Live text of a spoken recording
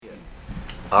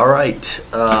All right,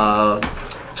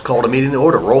 let's call the meeting to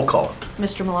order. Roll call.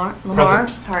 Mr. Lamar,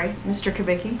 Present. sorry, Mr.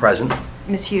 Kubicki, Present.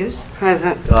 Ms. Hughes.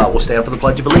 Present. We'll stand for the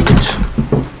Pledge of Allegiance.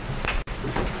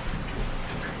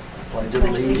 Pledge of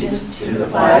Allegiance To the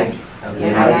flag of the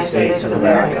United States of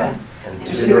America and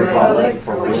to the republic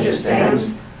for which it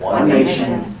stands, one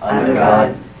nation, under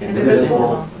God,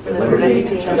 indivisible, with liberty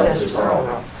and justice for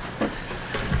all.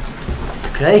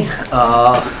 Okay,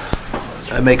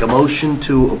 I make a motion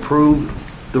to approve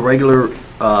the regular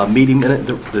meeting minute,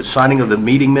 the signing of the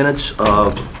meeting minutes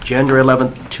of January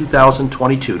 11th,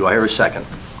 2022. Do I hear a second?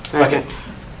 Second.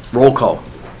 Roll call.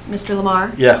 Mr.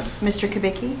 Lamar? Yes. Mr.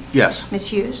 Kubicki? Yes. Ms.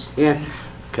 Hughes? Yes.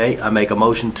 Okay, I make a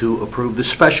motion to approve the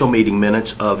special meeting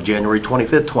minutes of January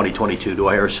 25th, 2022. Do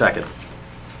I hear a second?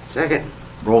 Second.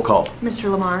 Roll call.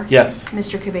 Mr. Lamar? Yes.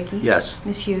 Mr. Kubicki? Yes.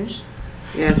 Ms. Hughes?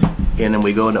 Yes. And then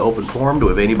we go into open forum. Do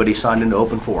we have anybody signed into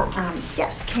open forum?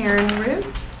 Yes, Karen Rude.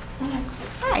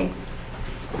 Hi.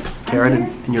 Karen,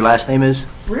 and your last name is?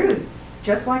 Rude,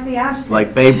 just like the adjective.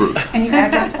 Like Babe Ruth. And your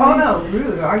address, oh no,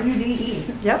 Rude, R-U-D-E.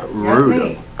 Yep, that's Rude.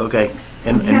 me. Okay.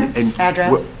 And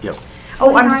Address? Yep.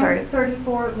 Oh, I'm sorry.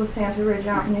 34 Santa Ridge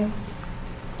Avenue.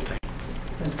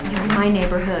 You're in my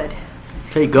neighborhood.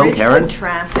 Okay, go, Ridgewood Karen.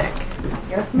 traffic.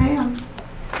 Yes, ma'am.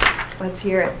 Let's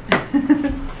hear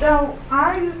it. So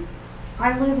I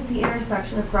live at the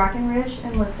intersection of Brackenridge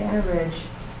and Santa Ridge,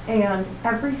 and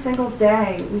every single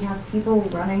day we have people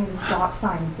running the stop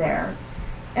signs there.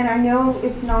 And I know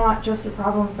it's not just a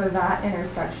problem for that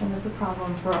intersection, it's a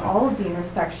problem for all of the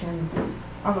intersections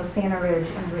on Santa Ridge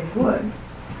and Ridgewood.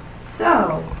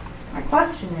 So, my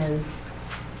question is,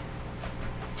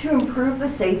 to improve the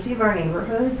safety of our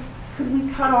neighborhood, could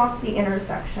we cut off the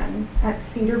intersection at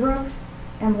Cedarbrook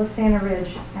and Santa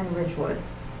Ridge and Ridgewood?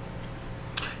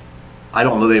 I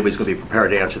don't know that anybody's going to be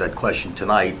prepared to answer that question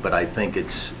tonight, but I think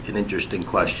it's an interesting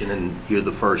question, and you're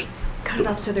the first. Cut it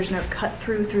off so there's no cut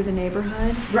through the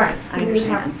neighborhood? Right, I so we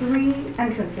understand. have 3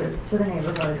 entrances to the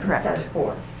neighborhood Correct. instead of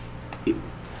 4.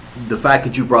 The fact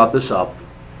that you brought this up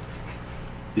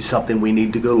is something we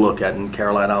need to go look at, and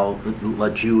Caroline, I'll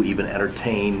let you even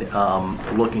entertain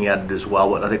looking at it as well.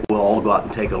 But I think we'll all go out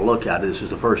and take a look at it. This is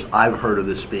the first I've heard of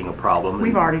this being a problem.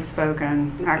 We've already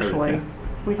spoken, actually. Okay.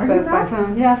 We Are you spoke by back?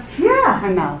 phone, yes. Yeah.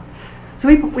 I know.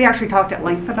 So we actually talked at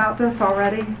length about this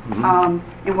already. And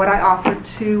what I offered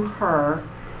to her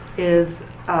is,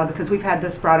 because we've had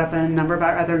this brought up in a number of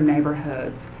our other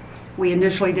neighborhoods, we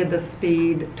initially did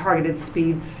the targeted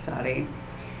speed study.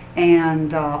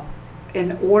 And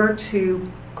in order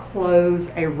to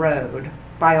close a road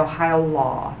by Ohio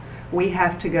law, we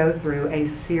have to go through a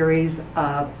series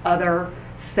of other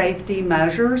safety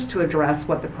measures to address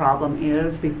what the problem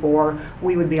is before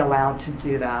we would be allowed to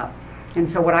do that. And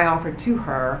so what I offered to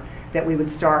her, that we would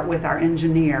start with our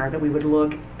engineer, that we would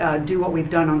do what we've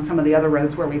done on some of the other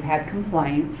roads where we've had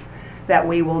complaints, that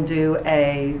we will do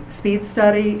a speed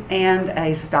study and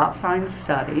a stop sign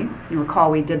study. You recall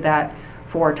we did that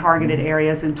for targeted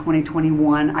areas in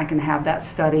 2021. I can have that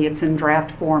study, it's in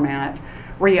draft format,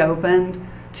 reopened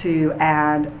to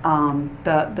add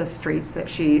the streets that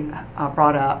she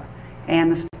brought up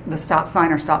and the stop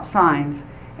sign or stop signs,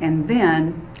 and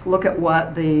then look at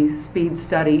what the speed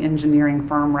study engineering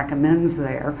firm recommends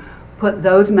there, put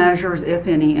those measures, if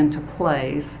any, into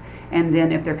place, and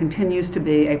then if there continues to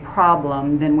be a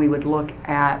problem, then we would look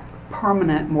at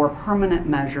more permanent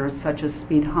measures such as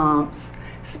speed humps,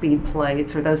 speed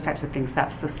plates, or those types of things.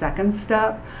 That's the second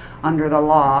step under the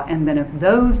law. And then if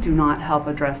those do not help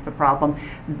address the problem,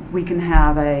 we can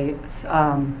have there's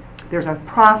a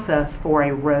process for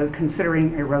a road,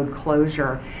 considering a road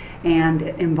closure, and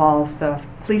it involves the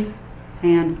police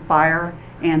and fire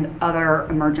and other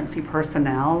emergency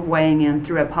personnel weighing in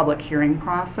through a public hearing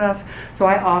process. So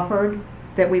I offered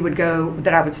that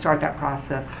I would start that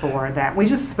process for that. We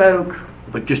just spoke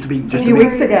But just to be a few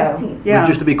weeks ago. But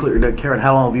just to be clear, Karen,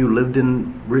 how long have you lived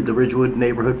in the Ridgewood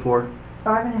neighborhood for?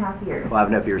 5.5 years.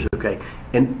 5.5 years, okay.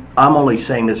 And I'm only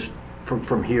saying this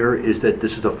from here is that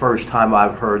this is the first time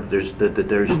I've heard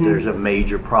there's a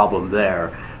major problem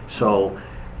there. So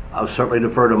I'll certainly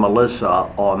defer to Melissa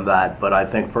on that, but I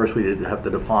think first we have to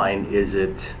define, is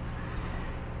it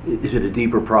a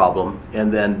deeper problem,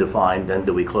 and then define, then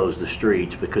do we close the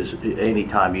streets? Because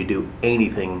anytime you do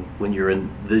anything when you're in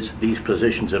these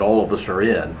positions that all of us are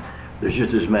in, there's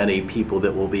just as many people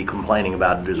that will be complaining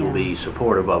about it as will be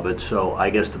supportive of it. So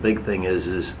I guess the big thing is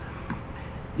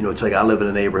it's like I live in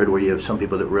a neighborhood where you have some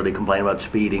people that really complain about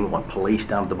speeding, want police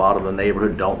down at the bottom of the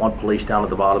neighborhood, don't want police down at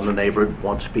the bottom of the neighborhood,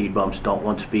 want speed bumps, don't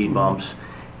want speed bumps.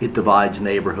 It divides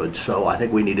neighborhoods. So I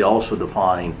think we need to also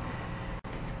define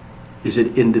Is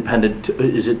it independent,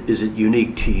 is it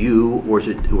unique to you, or is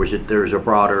it there's a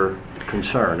broader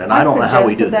concern? And I don't know how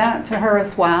we do suggested this. that to her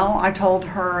as well. I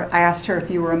asked her if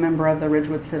you were a member of the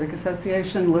Ridgewood Civic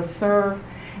Association listserv,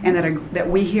 and that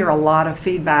we hear a lot of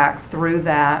feedback through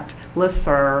that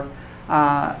listserv,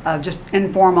 of just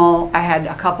informal. I had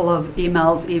a couple of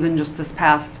emails even just this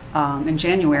past, in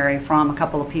January, from a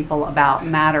couple of people about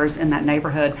matters in that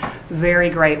neighborhood. Very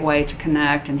great way to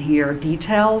connect and hear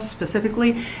details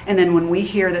specifically. And then when we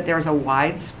hear that there's a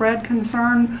widespread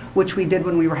concern, which we did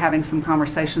when we were having some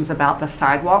conversations about the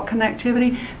sidewalk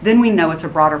connectivity, then we know it's a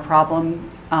broader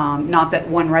problem. Not that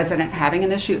one resident having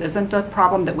an issue isn't a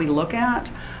problem that we look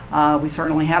at. We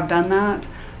certainly have done that.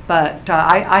 But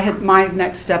my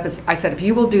next step is, I said, if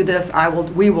you will do this,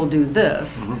 we will do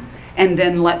this, and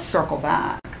then let's circle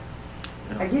back.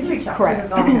 I did reach out to Correct.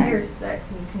 the volunteers that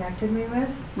he connected me with,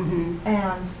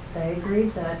 and they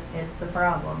agreed that it's a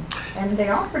problem. And they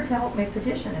offered to help me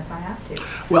petition if I have to.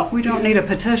 Well, We don't need a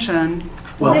petition.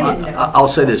 well, They didn't know. I'll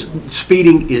say this,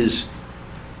 speeding is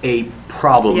a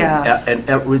problem. Yes. And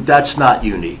that's not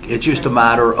unique. It's just a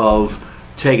matter of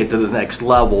take it to the next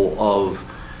level of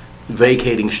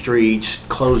vacating streets,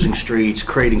 closing streets,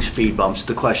 creating speed bumps.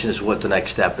 The question is what the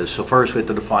next step is. So first we have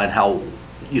to define how,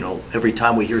 every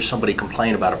time we hear somebody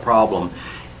complain about a problem,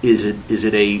 is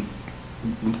it a,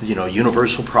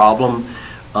 universal problem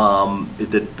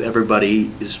that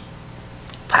everybody is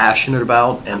passionate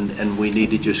about, and we need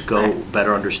to just go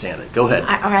better understand it. Go ahead.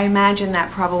 I imagine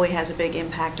that probably has a big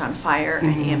impact on fire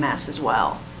and EMS as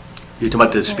well. You're talking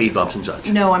about the speed bumps and such?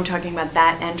 No, I'm talking about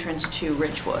that entrance to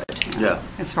Ridgewood. Yeah.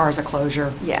 As far as a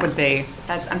closure Yeah. would be.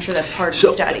 I'm sure that's part of So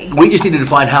the study. we just need to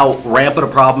define how rampant a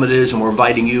problem it is, and we're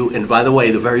inviting you. And by the way,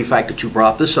 the very fact that you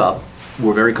brought this up,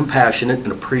 we're very compassionate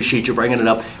and appreciate you bringing it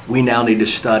up. We now need to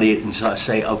study it and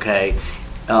say, okay,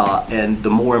 and the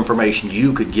more information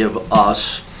you could give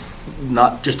us,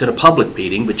 not just in a public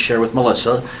meeting, but share with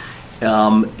Melissa,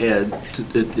 and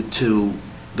to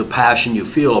the passion you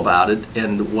feel about it,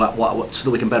 and what so that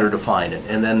we can better define it,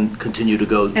 and then continue to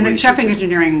go. And then research traffic it.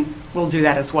 engineering will do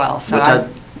that as well. So What's that?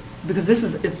 because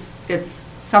it's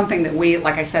something that we,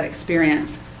 like I said,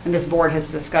 experience, and this board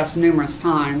has discussed numerous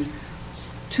times,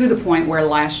 to the point where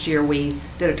last year we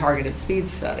did a targeted speed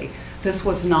study. This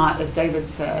was not, as David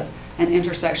said, an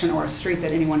intersection or a street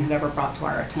that anyone had ever brought to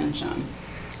our attention.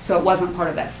 So it wasn't part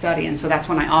of that study, and so that's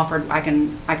when I offered, I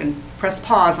can press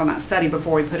pause on that study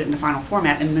before we put it into final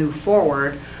format and move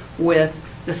forward with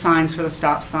the signs for the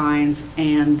stop signs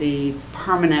and the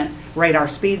permanent radar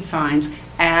speed signs,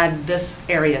 add this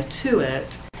area to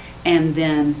it, and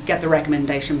then get the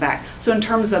recommendation back. So in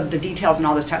terms of the details and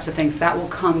all those types of things, that will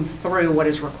come through what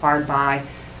is required by,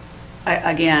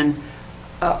 again,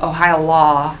 Ohio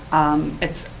law.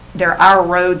 They're our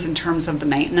roads in terms of the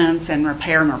maintenance and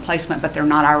repair and replacement, but they're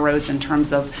not our roads in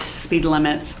terms of speed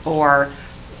limits or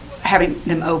having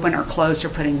them open or closed, or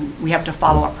we have to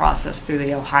follow a process through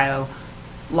the Ohio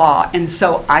law. And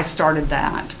so I started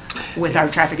that with our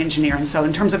traffic engineer. And so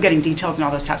in terms of getting details and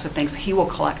all those types of things, he will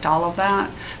collect all of that,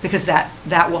 because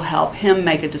that will help him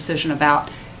make a decision about,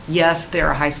 yes, there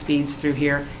are high speeds through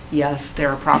here. Yes, there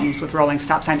are problems with rolling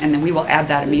stop sign, and then we will add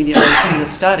that immediately to the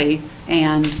study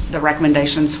and the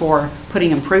recommendations for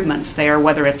putting improvements there,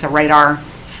 whether it's a radar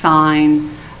sign,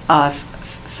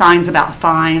 signs about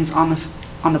fines on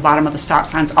the bottom of the stop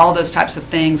signs. All those types of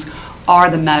things are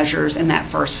the measures in that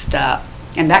first step.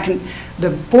 And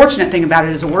the fortunate thing about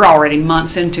it is that we're already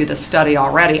months into the study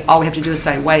already. All we have to do is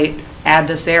say, wait, add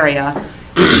this area.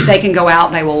 They can go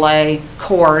out, they will lay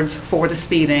cords for the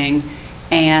speeding,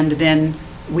 and then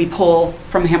we pull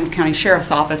from the Hamilton County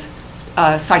Sheriff's Office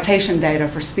citation data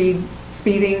for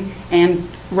speeding and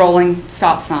rolling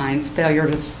stop signs, failure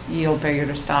to yield, failure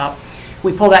to stop.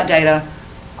 We pull that data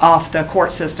off the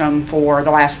court system for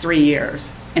the last 3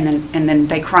 years, and then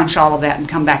they crunch all of that and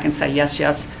come back and say,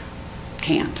 yes,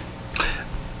 can't.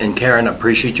 And Karen, I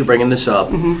appreciate you bringing this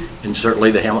up, and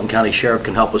certainly the Hamilton County Sheriff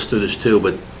can help us through this too,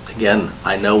 but again,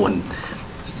 I know when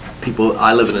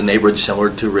I live in a neighborhood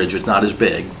similar to Ridge, it's not as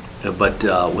big, but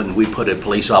when we put a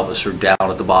police officer down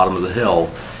at the bottom of the hill,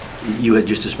 you had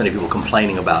just as many people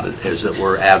complaining about it as that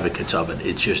were advocates of it.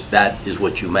 It's just that is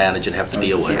what you manage and have to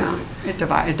deal with. Yeah, it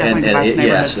definitely divides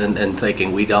neighborhoods. Yes, and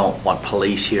thinking we don't want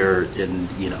police here, and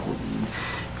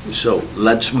so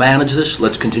let's manage this,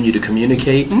 let's continue to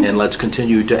communicate, and let's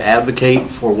continue to advocate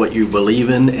for what you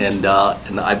believe in, and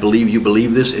I believe you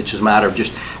believe this. It's just a matter of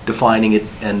just defining it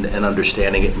and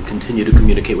understanding it, and continue to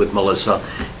communicate with Melissa,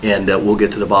 and we'll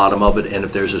get to the bottom of it. And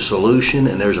if there's a solution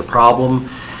and there's a problem,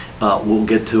 we'll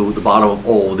get to the bottom of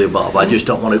all of the above. I just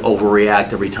don't want to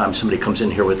overreact every time somebody comes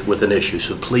in here with an issue.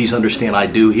 So please understand, I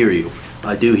do hear you.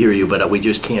 I do hear you, but we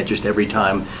just can't just every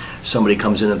time somebody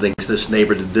comes in and thinks this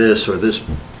neighbor did this, or this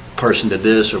person did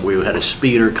this, or we had a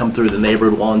speeder come through the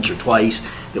neighborhood once or twice,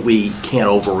 that we can't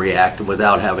overreact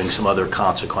without having some other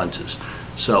consequences.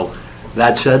 So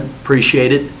that said,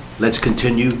 appreciate it. Let's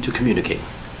continue to communicate.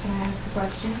 Can I ask a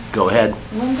question? Go ahead.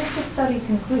 When did the study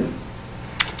conclude?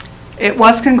 It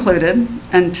was concluded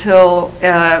until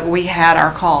we had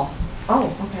our call.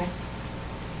 Oh, okay.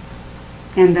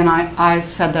 And then I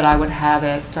said that I would have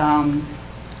it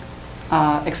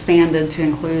expanded to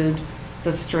include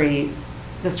the street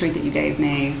that you gave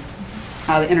me,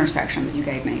 the intersection that you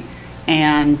gave me,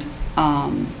 and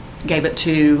gave it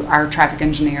to our traffic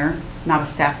engineer, not a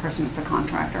staff person, it's a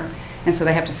contractor. And so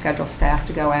they have to schedule staff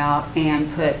to go out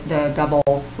and put the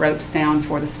double ropes down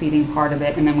for the speeding part of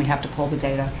it, and then we have to pull the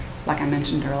data, like I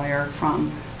mentioned earlier,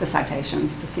 from the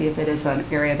citations to see if it is an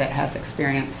area that has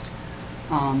experienced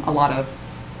a lot of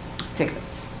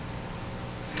tickets.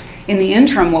 In the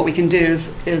interim, what we can do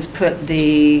is put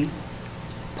the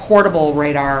portable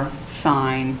radar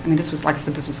sign. I mean, this was, like I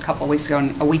said, this was a couple of weeks ago,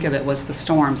 and a week of it was the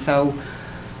storm, so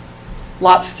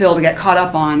lots still to get caught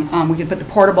up on. We could put the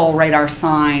portable radar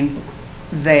sign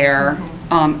there,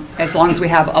 as long as we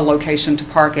have a location to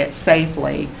park it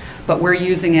safely. But we're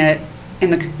using it in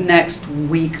the next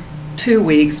week, 2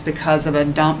 weeks, because of a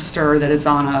dumpster that is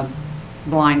on a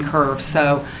blind curve,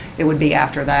 so it would be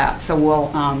after that. So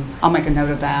we'll, I'll make a note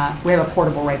of that. We have a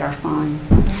portable radar sign.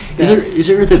 Is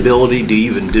there the ability to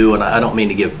even do, and I don't mean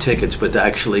to give tickets, but to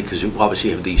actually, because you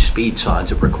obviously have these speed signs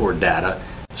that record data,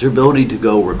 is there ability to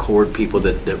go record people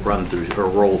that run through, or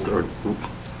roll through,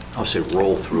 I'll say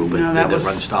roll through, but No, that that was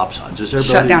run stop signs? Is there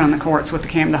ability? Shut down in the courts with the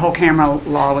camera. The whole camera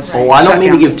law was Oh, I don't shut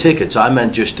mean to down. give tickets. I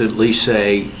meant just to at least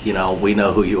say, you know, we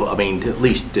know who you, I mean, to at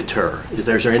least deter. Is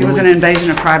there any? It was an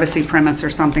invasion of privacy premise or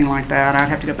something like that. I'd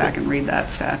have to go back and read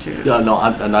that statute. No,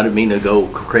 I didn't mean to go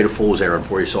create a fool's errand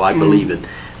for you, so I believe it.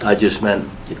 I just meant,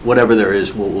 whatever there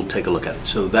is, we'll take a look at it.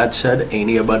 So that said,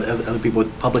 any about other people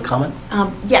with public comment?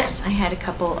 Yes, I had a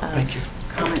couple of Thank you.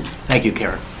 comments. Thank you,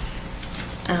 Karen.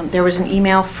 There was an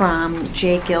email from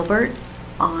Jay Gilbert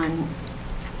on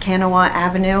Kanawha,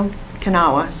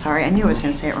 sorry, I knew I was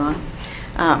going to say it wrong.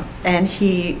 And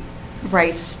he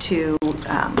writes to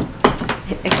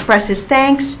express his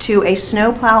thanks to a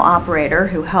snowplow operator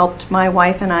who helped my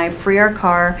wife and I free our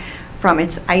car from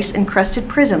its ice-encrusted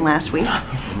prison last week.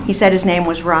 He said his name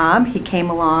was Rob. He came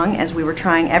along as we were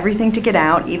trying everything to get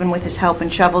out, even with his help in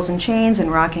shovels and chains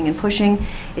and rocking and pushing.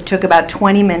 It took about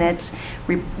 20 minutes.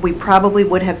 We probably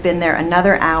would have been there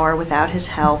another hour without his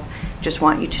help. Just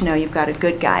want you to know you've got a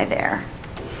good guy there.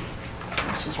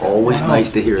 Which is really Always nice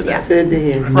to hear that. Yeah. Good to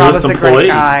hear. Rob is a employee. great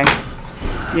guy.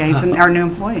 Yeah, he's our new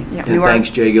employee. Yeah. And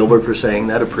thanks, Jay Gilbert, for saying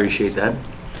that. Appreciate that.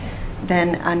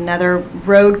 Then another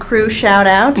road crew shout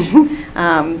out.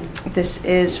 This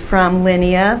is from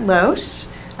Linnea Lose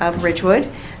of Ridgewood.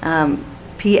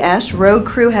 P.S. Road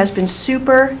crew has been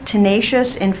super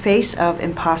tenacious in face of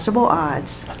impossible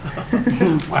odds.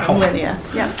 From Linnea.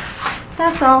 Yeah,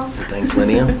 that's all. Thanks,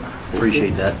 Linnea.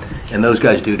 Appreciate that. And those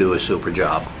guys do a super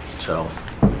job, so.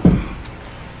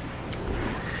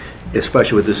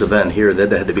 Especially with this event here,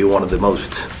 that had to be one of the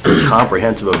most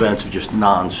comprehensive events of just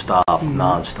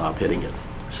nonstop hitting it.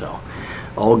 So,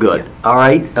 all good. All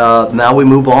right, now we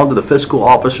move on to the fiscal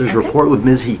officer's Okay. report with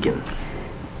Ms. Heekin.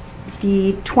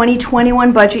 The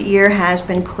 2021 budget year has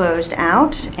been closed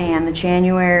out, and the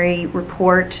January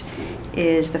report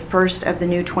is the first of the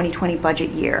new 2020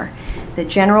 budget year. The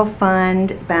general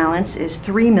fund balance is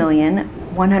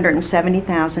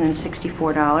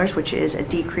 $3,170,064, which is a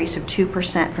decrease of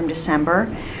 2% from December.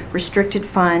 Restricted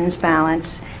funds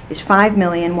balance is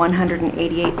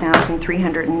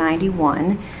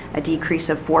 $5,188,391, a decrease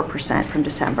of 4% from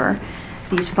December.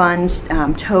 These funds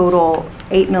total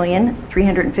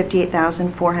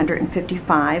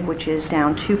 $8,358,455, which is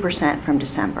down 2% from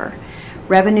December.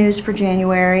 Revenues for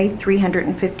January,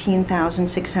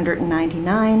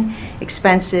 $315,699.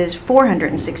 Expenses,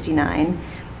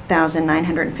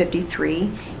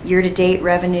 $469,953. Year-to-date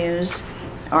revenues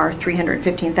are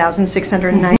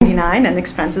 $315,699, and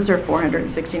expenses are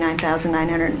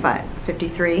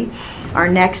 $469,953. Our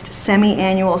next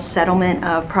semi-annual settlement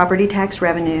of property tax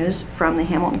revenues from the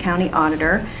Hamilton County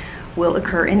Auditor will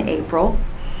occur in April.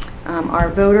 Our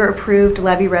voter-approved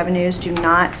levy revenues do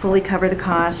not fully cover the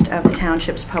cost of the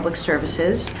township's public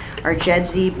services. Our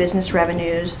JEDZ business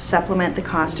revenues supplement the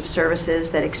cost of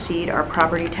services that exceed our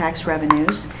property tax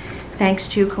revenues. Thanks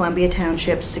to Columbia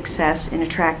Township's success in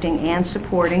attracting and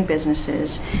supporting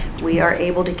businesses, we are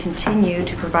able to continue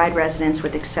to provide residents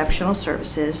with exceptional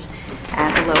services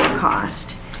at a lower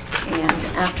cost. And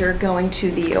after going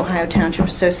to the Ohio Township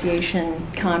Association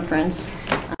conference,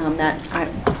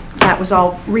 that was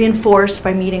all reinforced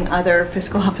by meeting other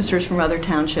fiscal officers from other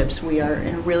townships. We are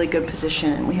in a really good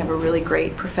position, and we have a really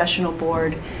great professional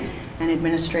board and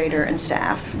administrator and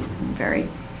staff. I'm very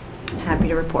happy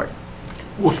to report.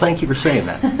 Well, thank you for saying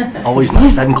that. Always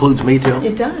nice. That includes me, too?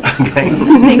 It does. Okay. I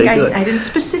think Okay, good. I didn't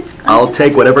specifically. I'll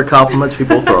take whatever compliments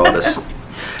people throw at us.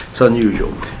 It's unusual.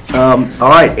 All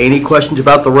right, any questions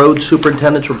about the road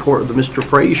superintendent's report of Mr.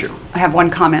 Frazier? I have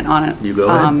one comment on it. You go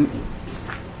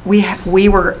ahead. We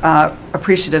were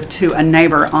appreciative to a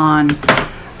neighbor on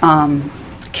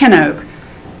Ken Oak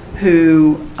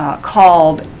who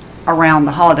called around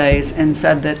the holidays and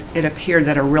said that it appeared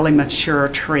that a really mature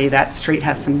tree, that street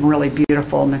has some really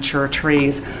beautiful mature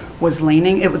trees, was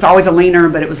leaning. It was always a leaner,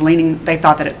 but it was leaning. They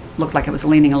thought that it looked like it was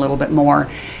leaning a little bit more.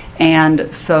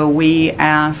 And so we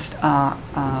asked,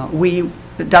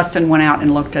 Dustin went out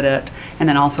and looked at it, and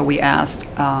then also we asked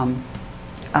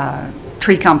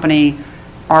tree company,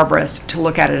 arborist, to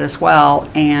look at it as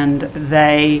well, and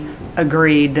they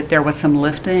agreed that there was some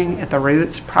lifting at the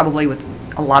roots, probably with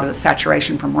a lot of the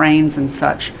saturation from rains and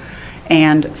such.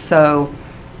 And so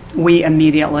we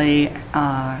immediately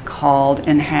called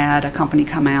and had a company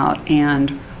come out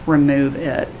and remove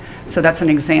it. So that's an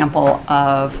example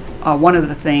of one of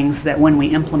the things that when we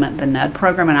implement the NED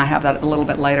program, and I have that a little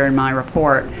bit later in my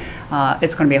report,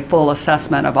 it's going to be a full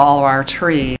assessment of all of our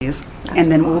trees. And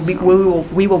then awesome.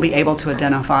 we will be able to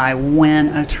identify when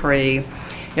a tree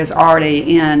is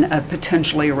already in a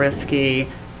potentially risky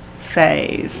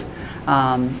phase,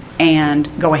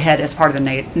 and go ahead as part of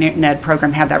the NED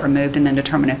program, have that removed, and then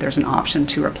determine if there's an option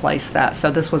to replace that.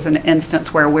 So this was an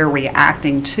instance where we're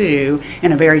reacting to,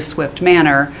 in a very swift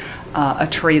manner, a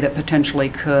tree that potentially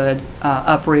could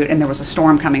uproot. And there was a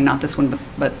storm coming, not this one,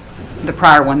 but the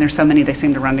prior one. There's so many, they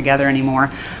seem to run together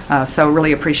anymore. So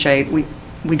really appreciate,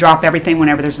 we drop everything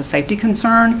whenever there's a safety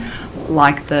concern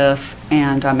like this,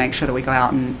 and make sure that we go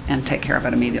out and take care of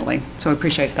it immediately. So we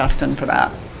appreciate Dustin for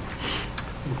that.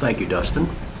 Well, thank you, Dustin.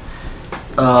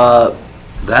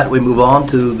 That we move on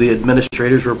to the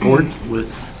administrator's report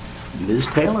with Ms.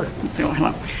 Taylor.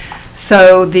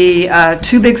 So the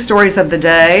two big stories of the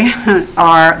day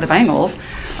are the Bengals.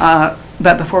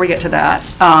 But before we get to that,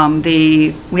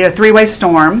 we had a three-way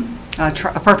storm, a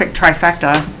perfect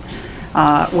trifecta,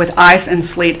 with ice and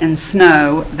sleet and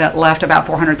snow that left about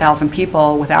 400,000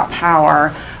 people without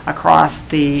power across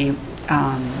the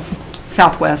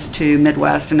southwest to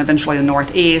Midwest and eventually the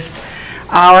Northeast.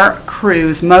 Our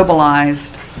crews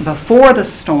mobilized before the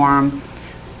storm,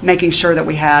 making sure that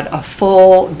we had a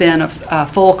full bin of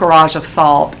full garage of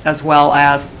salt, as well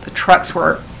as the trucks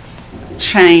were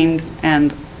chained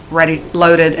and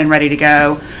loaded and ready to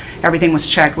go. Everything was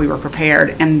checked, we were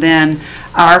prepared. And then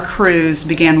our crews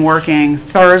began working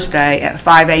Thursday at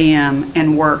 5 a.m.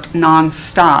 and worked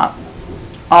nonstop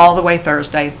all the way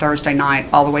Thursday night,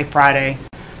 all the way Friday,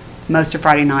 most of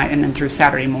Friday night, and then through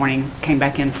Saturday morning, came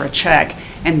back in for a check.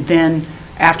 And then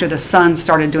after the sun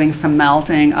started doing some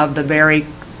melting of the very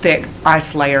thick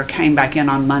ice layer, came back in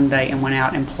on Monday and went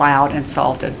out and plowed and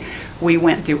salted. We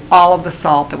went through all of the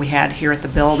salt that we had here at the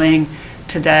building.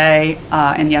 Today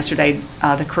and yesterday,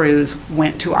 the crews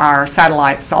went to our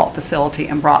satellite salt facility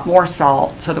and brought more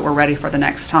salt so that we're ready for the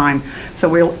next time. So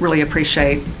we really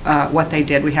appreciate what they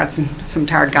did. We had some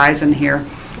tired guys in here.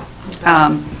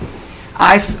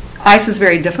 Ice is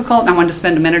very difficult, and I wanted to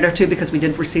spend a minute or two because we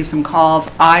did receive some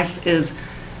calls. Ice is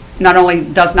not only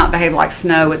does not behave like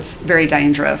snow, it's very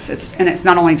dangerous. It's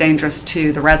not only dangerous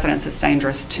to the residents, it's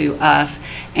dangerous to us.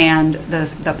 And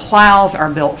the plows are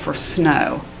built for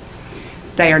snow.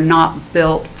 They are not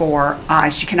built for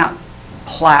ice. You cannot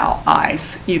plow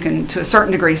ice. You can, to a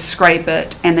certain degree, scrape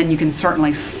it, and then you can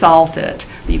certainly salt it,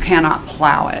 but you cannot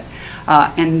plow it.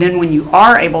 And then when you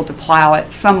are able to plow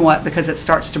it somewhat, because it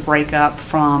starts to break up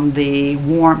from the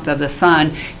warmth of the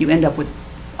sun, you end up with,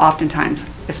 oftentimes,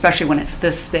 especially when it's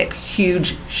this thick,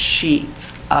 huge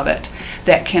sheets of it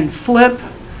that can flip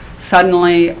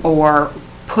suddenly or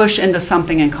push into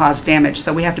something and cause damage.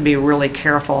 So we have to be really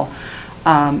careful.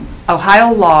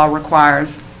 Ohio law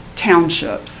requires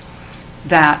townships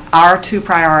that our two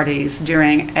priorities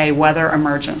during a weather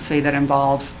emergency that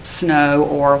involves snow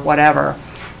or whatever,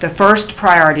 the first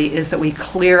priority is that we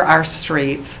clear our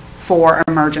streets for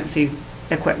emergency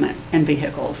equipment and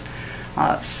vehicles.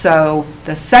 So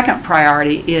the second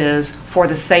priority is for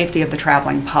the safety of the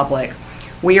traveling public.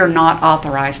 We are not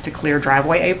authorized to clear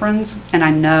driveway aprons, and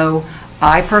I know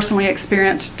I personally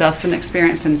experienced, Dustin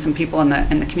experienced, and some people in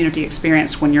the community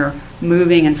experienced when you're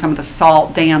moving and some of the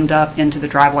salt dammed up into the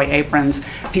driveway aprons,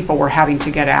 people were having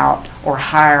to get out or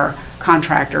hire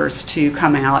contractors to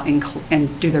come out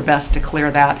and do their best to clear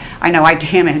that. I know I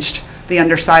damaged the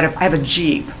underside of, I have a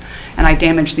Jeep, and I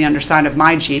damaged the underside of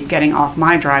my Jeep getting off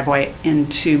my driveway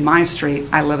into my street.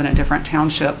 I live in a different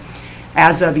township.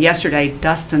 As of yesterday,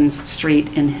 Dustin's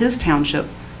street in his township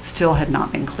still had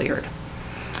not been cleared.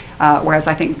 Whereas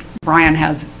I think Brian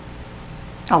has,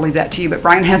 I'll leave that to you, but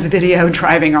Brian has a video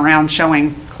driving around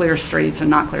showing clear streets and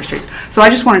not clear streets. So I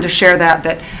just wanted to share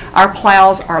that our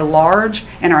plows are large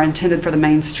and are intended for the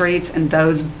main streets, and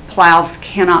those plows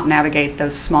cannot navigate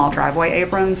those small driveway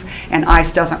aprons, and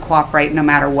ice doesn't cooperate no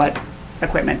matter what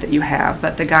equipment that you have.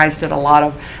 But the guys did a lot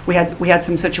of, we had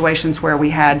some situations where we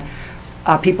had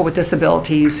people with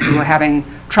disabilities who were having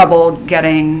trouble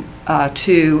getting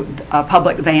to a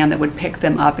public van that would pick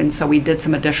them up, and so we did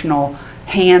some additional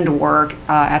hand work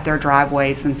at their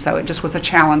driveways, and so it just was a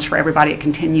challenge for everybody. It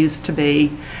continues to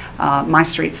be. My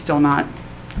street's still not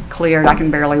cleared. I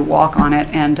can barely walk on it,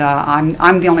 and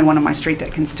I'm the only one on my street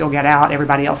that can still get out.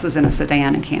 Everybody else is in a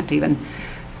sedan and can't even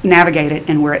navigate it,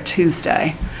 and we're at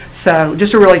Tuesday. So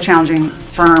just a really challenging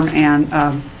firm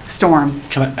and storm.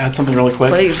 Can I add something really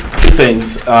quick? Please. Two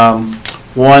things.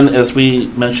 One, as we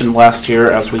mentioned last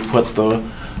year, as we put the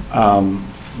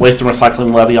waste and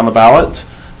recycling levy on the ballot,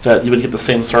 that you would get the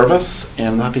same service,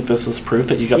 and I think this is proof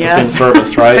that you got the same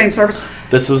service, right? Same service.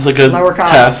 This was a good Lower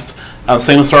cost. test.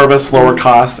 Same service, lower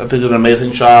cost. I think they did an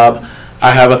amazing job.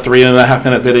 I have a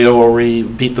 3.5-minute video where we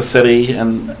beat the city,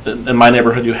 and in my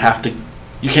neighborhood, you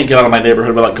can't get out of my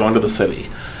neighborhood without going to the city.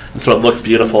 And so it looks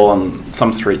beautiful on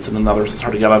some streets, and in others it's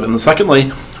hard to get out. And then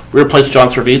secondly, we replaced John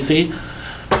Cervisi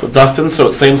with Dustin, so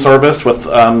it's same service with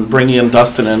bringing in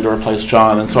Dustin in to replace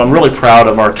John. And so I'm really proud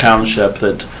of our township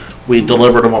that we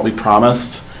delivered on what we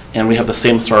promised, and we have the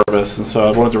same service. And so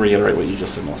I wanted to reiterate what you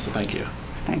just said, Melissa. Thank you.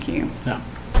 Thank you. Yeah.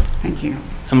 Thank you.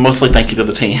 And mostly thank you to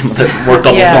the team that worked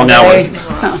all those long hours.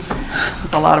 It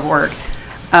was a lot of work.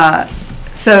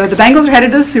 So the Bengals are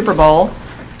headed to the Super Bowl,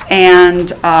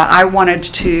 and I wanted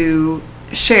to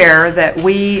share that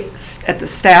we at the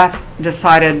staff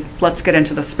decided, let's get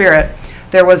into the spirit.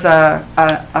 There was a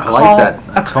I call. like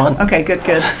that. That's fun. Okay,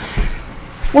 good.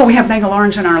 Well, we have Bengal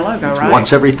orange in our logo, right?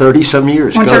 Once every 30-some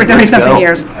years. Once every 30-something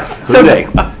years. So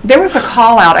there was a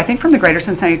call out, I think from the Greater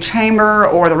Cincinnati Chamber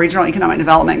or the Regional Economic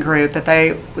Development Group, that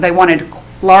they wanted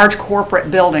large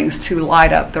corporate buildings to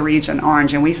light up the region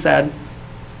orange, and we said,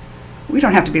 we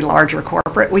don't have to be large or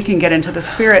corporate. We can get into the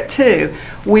spirit too.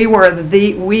 We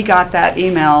got that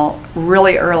email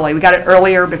really early. We got it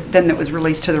earlier than it was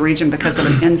released to the region because of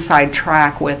an inside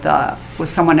track with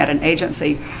someone at an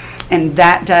agency, and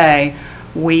that day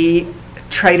we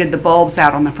traded the bulbs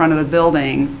out on the front of the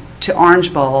building to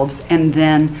orange bulbs, and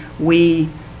then we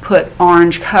put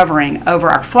orange covering over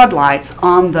our floodlights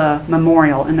on the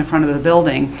memorial in the front of the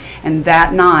building. And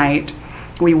that night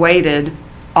we waited,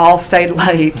 all stayed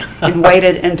late, and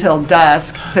waited until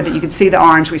dusk so that you could see the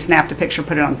orange. We snapped a picture,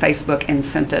 put it on Facebook, and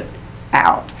sent it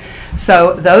out.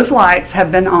 So those lights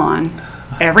have been on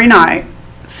every night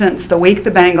since the week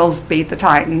the Bengals beat the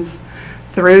Titans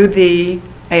through the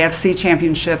AFC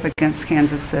Championship against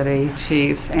Kansas City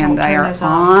Chiefs, and they are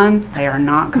on. They are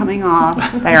not coming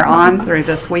off. They are on through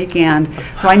this weekend.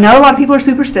 So I know a lot of people are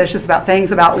superstitious about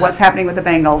things about what's happening with the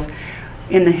Bengals.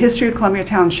 In the history of Columbia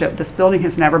Township, this building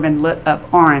has never been lit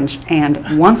up orange,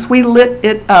 and once we lit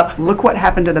it up, look what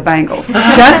happened to the Bengals.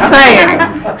 Just saying.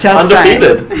 Just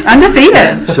Undefeated. saying.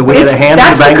 Undefeated. So we gotta hand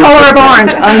That's the the Bengals color of the-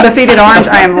 orange. Undefeated orange.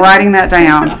 I am writing that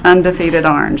down. Undefeated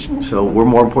orange. So we're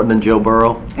more important than Joe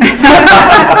Burrow?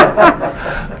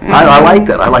 I like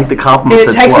that. I like the compliments.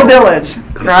 It that takes a flow. village,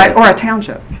 right, or a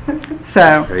township.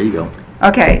 So, There you go.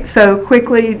 okay, so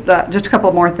quickly, just a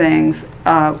couple more things.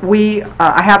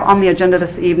 I have on the agenda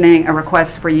this evening a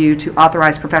request for you to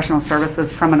authorize professional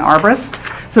services from an arborist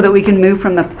so that we can move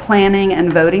from the planning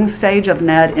and voting stage of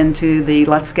NED into the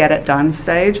let's get it done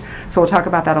stage. So we'll talk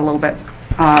about that a little bit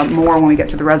more when we get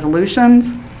to the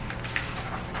resolutions.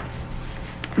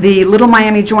 The Little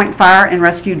Miami Joint Fire and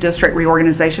Rescue District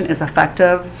reorganization is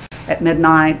effective at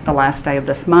midnight, the last day of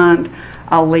this month.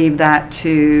 I'll leave that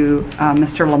to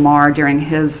Mr. Lamar during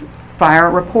his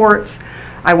fire reports.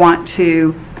 I want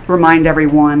to remind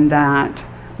everyone that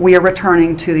we are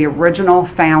returning to the original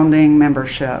founding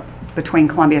membership between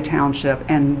Columbia Township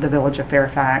and the Village of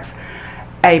Fairfax,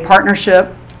 a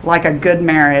partnership like a good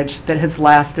marriage that has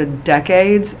lasted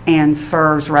decades and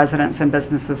serves residents and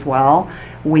businesses well.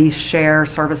 We share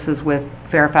services with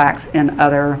Fairfax in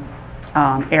other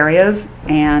areas,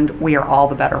 and we are all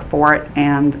the better for it.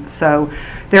 And so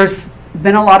there's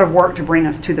been a lot of work to bring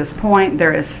us to this point.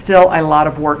 There is still a lot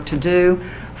of work to do.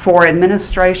 For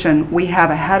administration, we have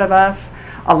ahead of us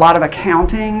a lot of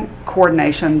accounting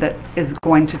coordination that is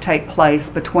going to take place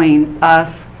between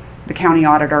us, the county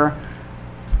auditor,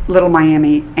 Little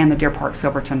Miami, and the Deer Park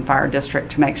Silverton Fire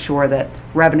District to make sure that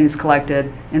revenues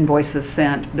collected, invoices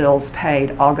sent, bills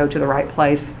paid all go to the right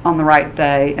place on the right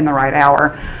day in the right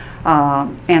hour.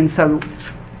 And so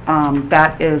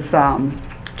that is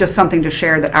just something to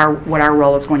share that what our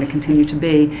role is going to continue to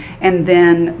be. And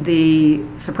then the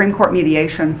Supreme Court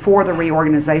mediation for the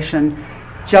reorganization,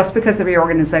 just because the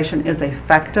reorganization is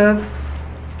effective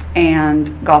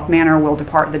and Gulf Manor will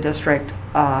depart the district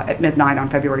at midnight on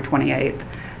February 28th,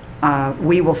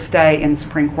 we will stay in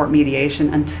Supreme Court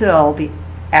mediation until the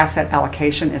asset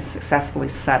allocation is successfully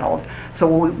settled. So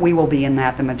we will be in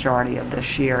that the majority of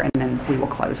this year, and then we will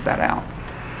close that out.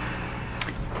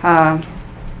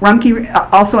 Rumpke,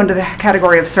 also under the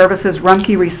category of services,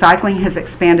 Rumpke Recycling has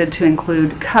expanded to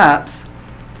include cups,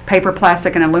 paper,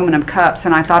 plastic, and aluminum cups,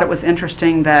 and I thought it was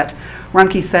interesting that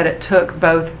Rumpke said it took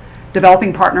both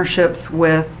developing partnerships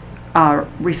with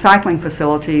recycling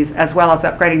facilities as well as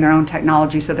upgrading their own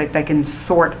technology so that they can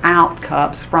sort out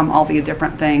cups from all the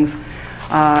different things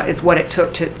is what it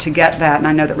took to get that. And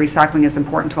I know that recycling is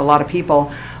important to a lot of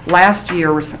people. Last year,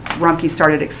 Rumpke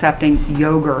started accepting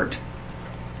yogurt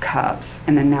cups,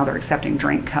 and then now they're accepting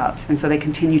drink cups. And so they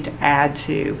continue to add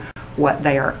to what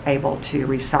they are able to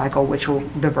recycle, which will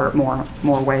divert more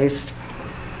waste.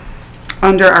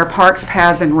 Under our parks,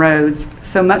 paths, and roads,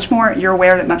 so Muchmore, you're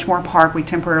aware that Muchmore Park we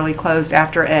temporarily closed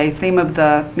after a theme of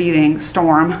the meeting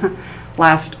storm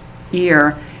last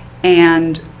year,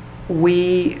 and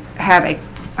we have a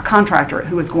contractor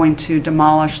who is going to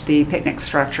demolish the picnic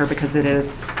structure because it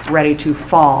is ready to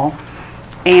fall.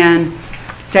 And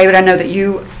David, I know that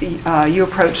you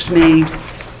approached me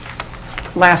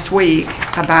last week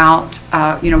about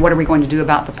what are we going to do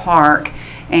about the park,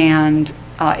 and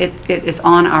it is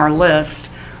on our list.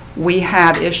 We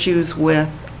have issues with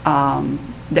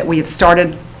that we have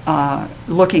started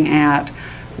looking at.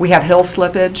 We have hill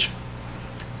slippage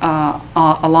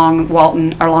along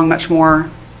Muchmore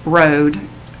Road,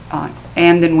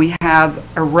 and then we have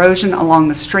erosion along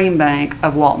the stream bank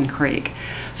of Walton Creek.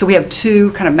 So we have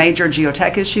two kind of major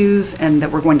geotech issues, and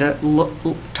that we're going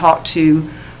to talk to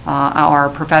our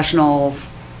professionals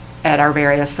at our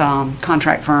various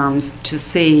contract firms to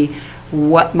see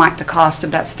what might the cost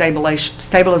of that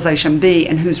stabilization be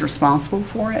and who's responsible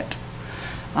for it,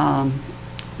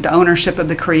 the ownership of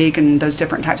the creek and those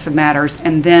different types of matters,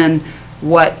 and then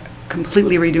what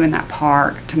completely redoing that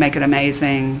park to make it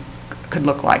amazing could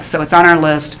look like. So it's on our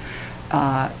list.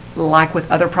 Like with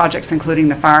other projects, including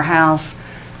the firehouse,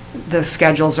 the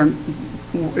schedules are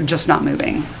just not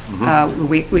moving. Mm-hmm.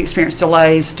 We experience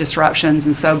delays, disruptions,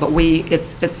 and so, but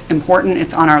it's important,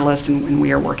 it's on our list, and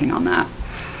we are working on that.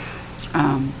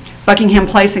 Buckingham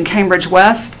Place in Cambridge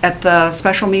West, at the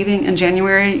special meeting in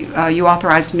January, you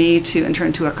authorized me to enter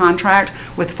into a contract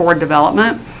with Ford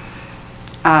Development.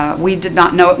 We did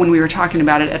not know it when we were talking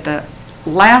about it at the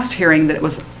last hearing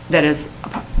that is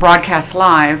broadcast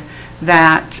live,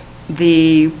 that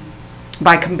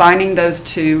by combining those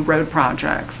two road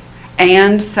projects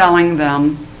and selling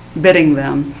them, bidding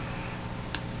them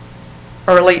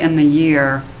early in the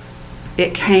year,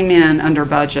 it came in under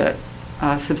budget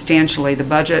substantially.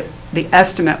 The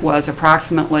estimate was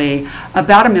approximately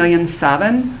about $1.7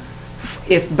 million.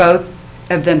 If both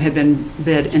of them had been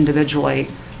bid individually,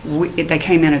 they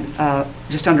came in at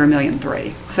just under $1.3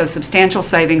 million. So substantial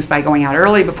savings by going out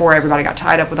early before everybody got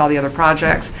tied up with all the other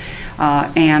projects,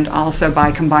 and also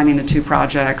by combining the two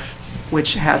projects,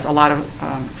 which has a lot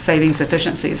of savings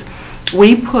efficiencies.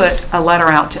 We put a letter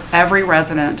out to every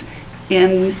resident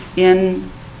in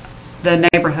the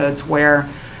neighborhoods where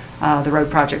the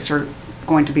road projects are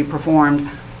going to be performed,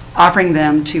 offering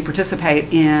them to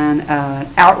participate in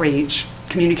outreach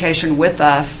communication with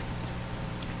us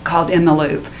called In the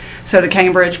Loop. So the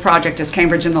Cambridge project is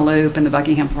Cambridge in the Loop, and the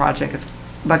Buckingham project is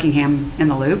Buckingham in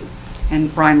the Loop.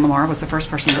 And Brian Lamar was the first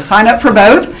person to sign up for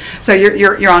both, so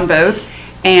you're on both.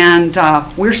 And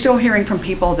we're still hearing from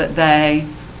people that they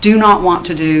do not want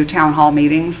to do town hall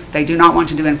meetings. They do not want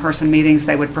to do in-person meetings.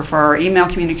 They would prefer email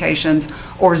communications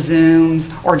or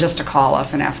Zooms or just to call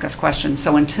us and ask us questions.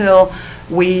 So until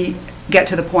we get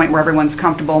to the point where everyone's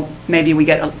comfortable, maybe we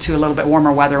get to a little bit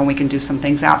warmer weather and we can do some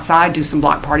things outside, do some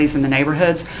block parties in the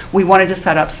neighborhoods. We wanted to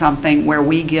set up something where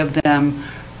we give them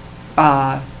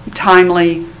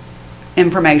timely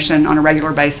information on a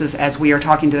regular basis as we are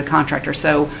talking to the contractor.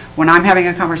 So when I'm having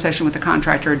a conversation with the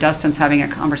contractor, Dustin's having a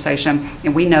conversation,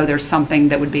 and we know there's something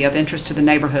that would be of interest to the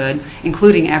neighborhood,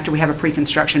 including after we have a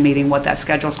pre-construction meeting, what that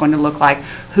schedule is going to look like,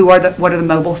 what are the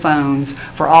mobile phones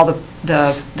for all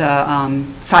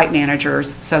the site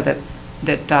managers, so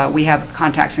that we have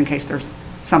contacts in case there's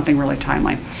something really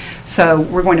timely. So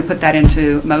we're going to put that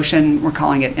into motion. We're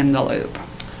calling it In the Loop.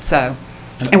 So,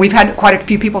 and we've had quite a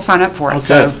few people sign up for it,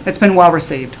 so it's been well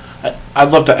received. I'd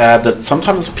love to add that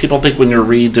sometimes people think when you're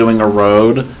redoing a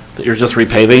road that you're just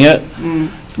repaving it.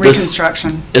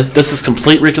 Reconstruction. This is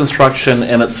complete reconstruction,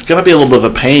 and it's going to be a little bit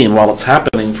of a pain while it's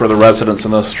happening for the residents in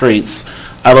those streets.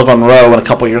 I live on Row, and a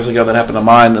couple years ago that happened to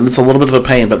mine, and it's a little bit of a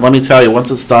pain, but let me tell you,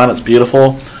 once it's done, it's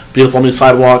beautiful. Beautiful new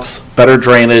sidewalks, better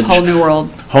drainage. Whole new world.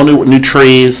 Whole new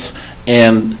trees,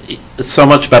 and it's so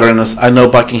much better. And I know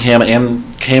Buckingham and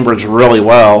Cambridge really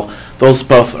well. Those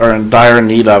both are in dire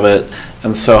need of it,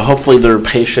 and so hopefully they're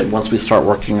patient once we start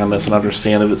working on this and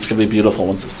understand that it's going to be beautiful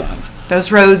once it's done.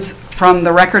 Those roads, from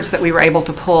the records that we were able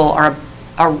to pull, are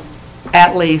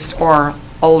at least or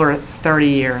older 30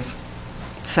 years.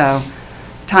 So,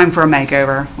 time for a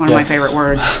makeover, one of my favorite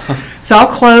words. So I'll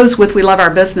close with we love our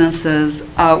businesses.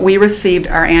 We received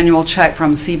our annual check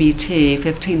from CBT,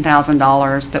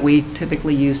 $15,000 that we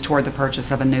typically use toward the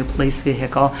purchase of a new police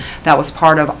vehicle. That was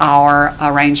part of our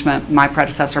arrangement, my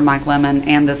predecessor, Mike Lemon,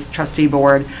 and this trustee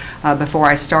board before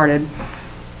I started.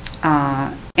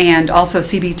 And also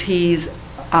CBT's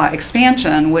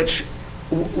expansion, which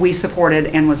we supported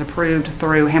and was approved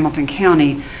through Hamilton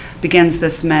County, begins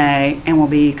this May and will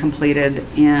be completed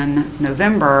in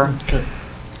November. Okay.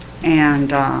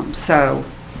 And so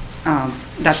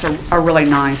that's a really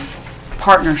nice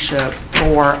partnership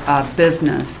for a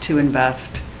business to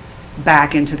invest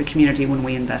back into the community when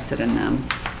we invested in them.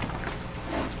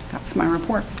 That's my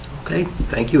report. Okay,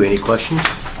 thank you. Any questions?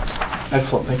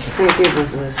 Excellent, thank you. Thank you,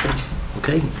 Mr. Lister.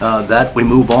 Okay, that we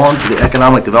move on to the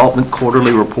Economic Development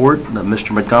Quarterly Report that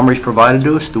Mr. Montgomery's provided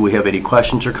to us. Do we have any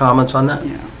questions or comments on that?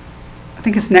 Yeah. I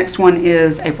think its next one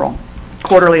is April.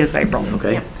 Quarterly is April.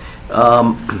 Okay.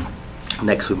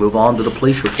 Next, we move on to the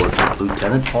police report from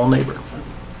Lieutenant Paul Neighbor.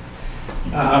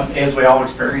 As we all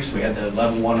experienced, we had the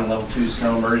level 1 and level 2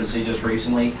 snow emergency just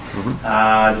recently.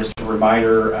 Just a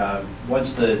reminder,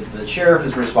 once the sheriff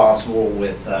is responsible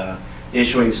with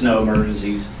issuing snow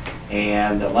emergencies,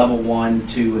 and level 1,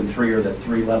 2, and 3 are the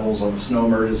 3 levels of snow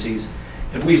emergencies.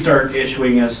 If we start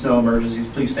issuing snow emergencies,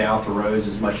 please stay off the roads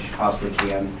as much as you possibly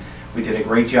can. We did a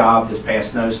great job this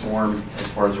past snowstorm as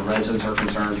far as the residents are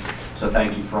concerned, so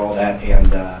thank you for all that. And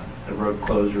the road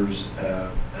closures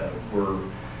were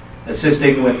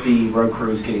assisting with the road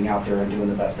crews getting out there and doing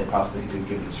the best they possibly could do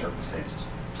given the circumstances.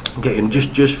 So. Okay, and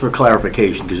just for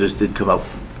clarification, because this did come up,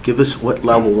 give us what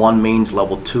level 1 means,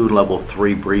 level 2, and level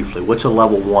 3 briefly. What's a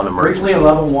level 1 emergency? Briefly, a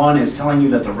level 1 is telling you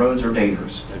that the roads are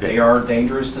dangerous. Okay. They are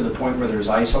dangerous to the point where there's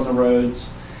ice on the roads,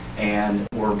 and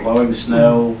we're blowing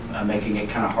snow, making it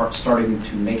kind of hard, starting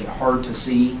to make it hard to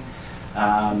see,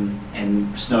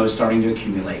 and snow is starting to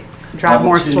accumulate. Drive Level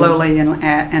more 2, slowly and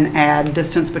add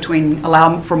distance between,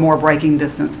 allow for more braking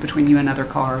distance between you and other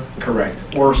cars.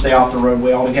 Correct. Or stay off the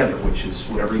roadway altogether, which is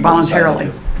whatever you Voluntarily.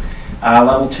 decide to do.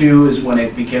 Level 2 is when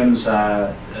it becomes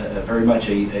very much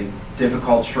a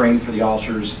difficult strain for the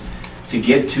officers to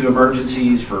get to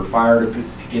emergencies, for fire to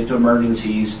get to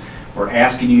emergencies. We're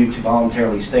asking you to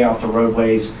voluntarily stay off the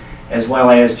roadways, as well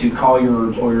as to call your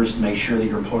employers to make sure that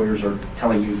your employers are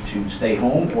telling you to stay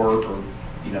home or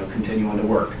continue on to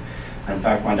work. In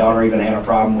fact, my daughter even had a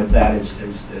problem with that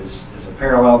as a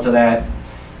parallel to that.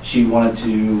 She wanted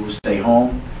to stay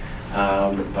home,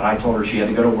 but I told her she had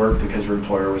to go to work because her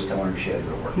employer was telling her she had to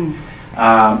go to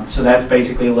work. So that's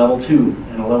basically a level 2.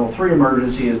 And a level 3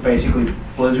 emergency is basically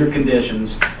blizzard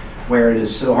conditions where it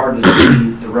is so hard to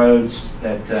see the roads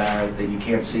that you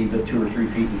can't see but 2 or 3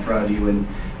 feet in front of you, and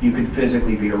you could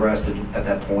physically be arrested at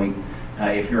that point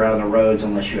if you're out on the roads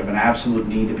unless you have an absolute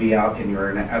need to be out and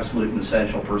you're an absolute and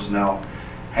essential personnel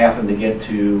having to get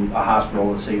to a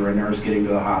hospital. Let's say you're a nurse getting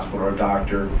to a hospital or a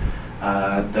doctor.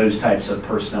 Those types of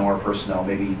personnel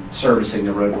maybe servicing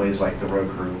the roadways like the road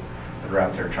crew that are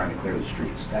out there trying to clear the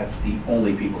streets. That's the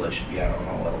only people that should be out on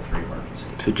a level 3 emergency.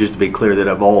 So just to be clear, that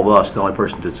of all of us, the only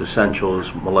person that's essential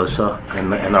is Melissa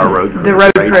and our road crew. The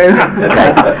road right? crew.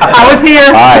 Okay. I was here.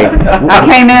 All right. I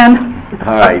came in.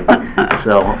 All right.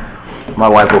 So my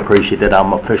wife will appreciate that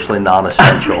I'm officially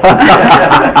non-essential.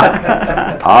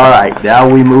 All right. Now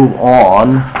we move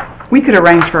on. We could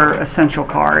arrange for essential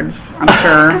cards, I'm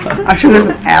sure. I'm sure there's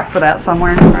an app for that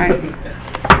somewhere, right?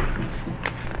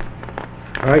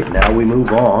 All right. Now we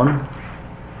move on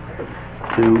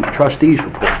to trustees'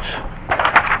 reports.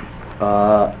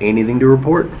 Anything to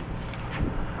report?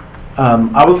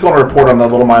 I was going to report on the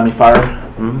Little Miami fire.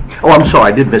 Oh, I'm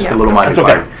sorry, I did miss the Little Miami That's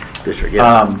okay. Fire District,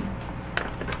 yes.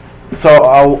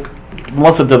 So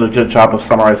Melissa did a good job of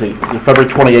summarizing.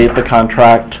 February 28th, the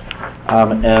contract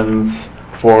ends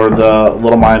for the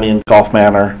Little Miami and Gulf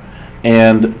Manor,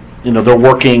 and they're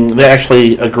working. They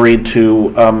actually agreed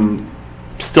to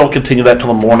still continue that till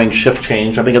the morning shift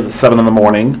change. I think it's at 7 in the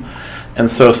morning, and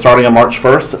so starting on March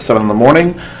 1st at 7 in the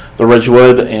morning, the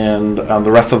Ridgewood and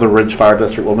the rest of the Ridge Fire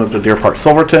District will move to Deer Park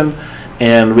Silverton,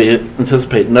 and we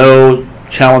anticipate no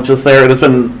challenges there. It has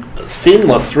been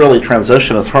seamless, really,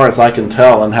 transition as far as I can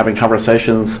tell, and having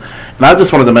conversations. And I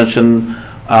just wanted to mention,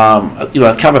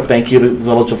 kind of a thank you to the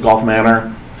Village of Gulf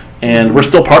Manor. And we're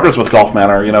still partners with Gulf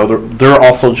Manor. They're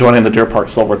also joining the Deer Park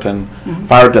Silverton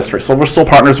Fire District, so we're still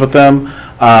partners with them.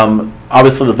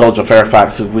 Obviously, the Village of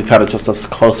Fairfax, we've had just a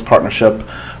close partnership,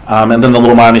 and then the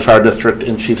Little Miami Fire District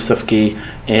and Chief Sifke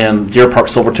and Deer Park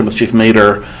Silverton with Chief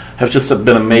Mader have just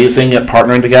been amazing at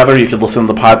partnering together. You could listen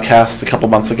to the podcast a couple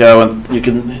months ago, and you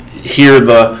can hear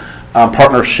the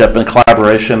partnership and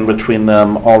collaboration between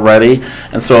them already.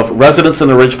 And so if residents in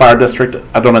the Ridge Fire District,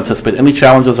 I don't anticipate any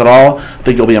challenges at all. I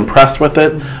think you'll be impressed with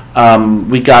it.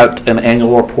 We got an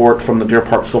annual report from the Deer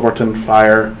Park Silverton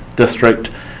Fire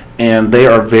District, and they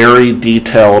are very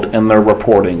detailed in their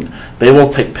reporting. They will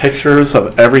take pictures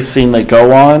of every scene they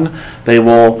go on.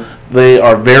 They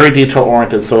are very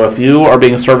detail-oriented, so if you are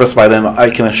being serviced by them, I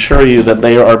can assure you that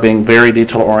they are being very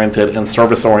detail-oriented and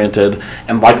service-oriented,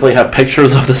 and likely have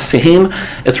pictures of the scene.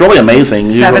 It's really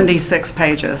amazing. 76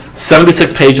 pages.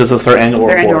 76 pages is their annual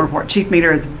report. Their annual report. Chief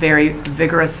Meter is very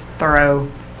vigorous,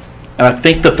 thorough. And I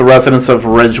think that the residents of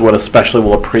Ridgewood especially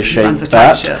will appreciate Runs the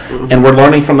that. township. And we're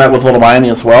learning from that with Little Miami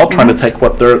as well, trying to take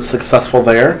what they're successful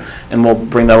there, and we'll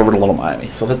bring that over to Little Miami.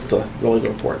 So that's the really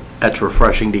good report. That's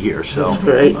refreshing to hear, so.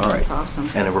 Great. All right. That's awesome.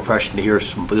 And refreshing to hear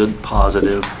some good,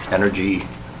 positive energy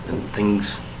and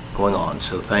things going on.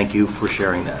 So thank you for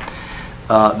sharing that.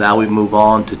 Now we move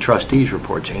on to trustees'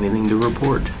 reports. Anything to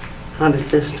report? Not at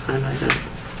this time, I don't.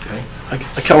 Okay. I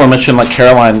kind of want to mention, like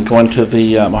Caroline, going to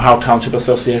the Ohio Township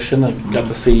Association. I got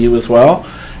to see you as well,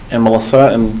 and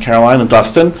Melissa and Caroline and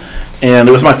Dustin. And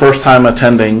it was my first time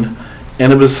attending,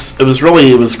 and it was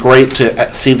great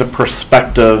to see the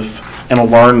perspective and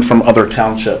learn from other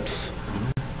townships.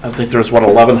 I think there's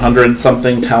 1,100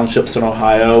 something townships in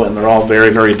Ohio, and they're all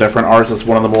very, very different. Ours is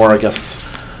one of the more, I guess,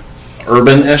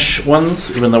 urban-ish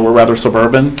ones, even though we're rather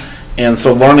suburban. And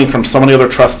so learning from so many other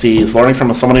trustees, learning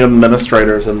from so many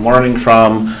administrators, and learning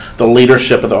from the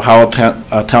leadership of the Ohio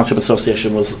Township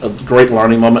Association was a great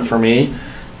learning moment for me.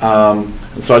 And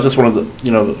so I just wanted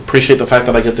to, appreciate the fact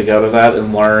that I get to go to that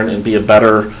and learn and be a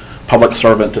better public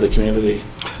servant to the community.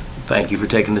 Thank you for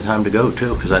taking the time to go,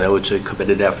 too, because I know it's a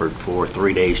committed effort for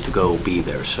 3 days to go be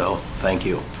there, so thank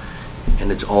you. And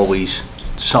it's always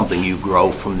something you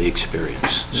grow from the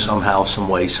experience. Somehow, some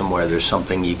way, somewhere, there's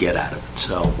something you get out of it,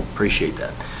 so appreciate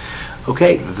that.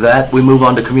 Okay, that we move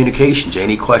on to communications.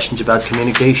 Any questions about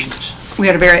communications? We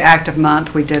had a very active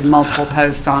month. We did multiple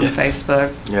posts on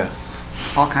Facebook, Yeah.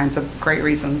 all kinds of great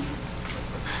reasons.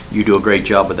 You do a great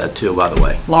job with that, too, by the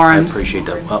way. Lauren. I appreciate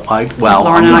that.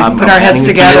 Lauren and I I'm put our heads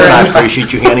handing it to you, together and I and-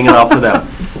 appreciate you handing it off to them.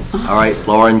 All right,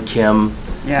 Lauren, Kim,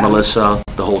 Yeah. Melissa,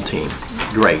 the whole team.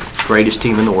 Great. Greatest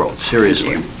team in the world,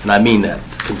 seriously. Thank you. And I mean that.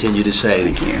 Continue to say.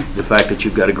 Thank you. The fact that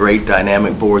you've got a great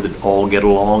dynamic board that all get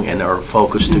along and are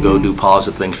focused to go do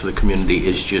positive things for the community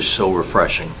is just so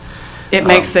refreshing. It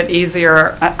makes it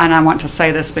easier, and I want to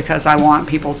say this because I want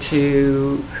people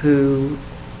who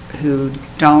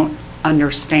don't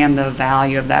understand the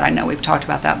value of that. I know we've talked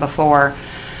about that before.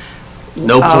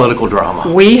 No political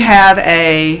drama. We have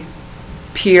a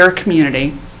peer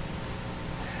community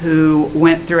who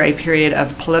went through a period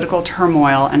of political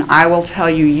turmoil, and I will tell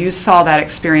you, you saw that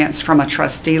experience from a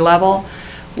trustee level.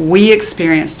 We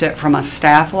experienced it from a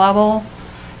staff level,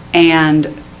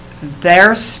 and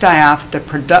their staff, the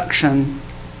production,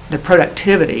 the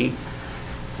productivity,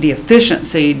 the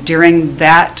efficiency during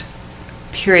that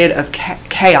period of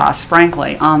chaos,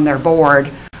 frankly, on their board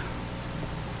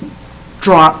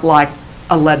dropped like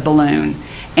a lead balloon.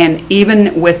 And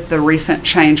even with the recent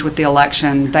change with the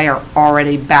election, they are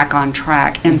already back on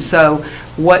track. And so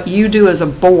what you do as a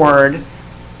board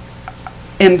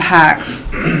impacts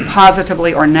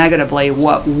positively or negatively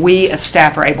what we as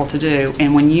staff are able to do.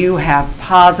 And when you have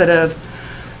positive,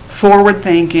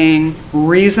 forward-thinking,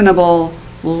 reasonable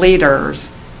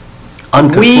leaders,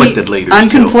 Unconflicted leaders,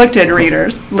 too.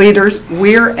 Unconflicted leaders,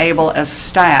 we're able as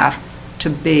staff to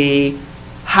be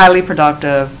highly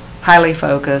productive, highly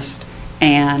focused,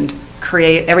 and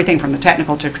create everything from the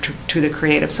technical to the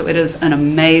creative. So it is an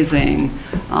amazing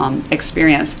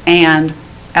experience. And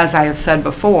as I have said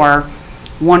before,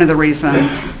 one of the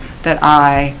reasons that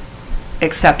I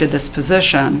accepted this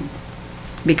position,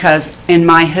 because in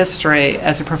my history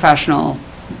as a professional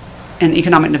in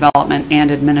economic development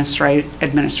and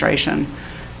administration,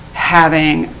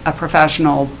 having a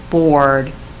professional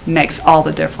board makes all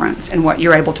the difference in what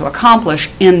you're able to accomplish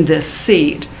in this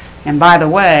seat. And by the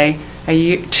way,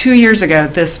 2 years ago,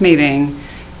 this meeting,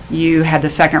 you had the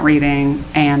second reading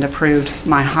and approved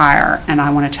my hire. And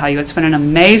I want to tell you, it's been an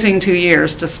amazing 2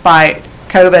 years despite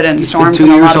COVID and storms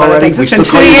and a lot of other things. It's been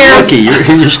 2 years.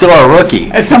 You're still a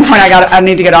rookie. At some point, I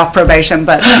need to get off probation,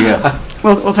 but Yeah.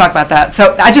 we'll talk about that.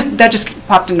 So that just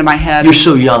popped into my head. You're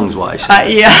so young, is why I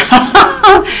say.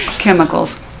 Yeah,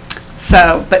 chemicals.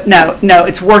 So, but no,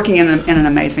 it's working in an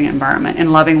amazing environment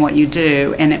and loving what you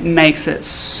do, and it makes it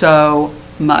so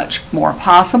much more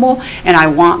possible. And I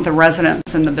want the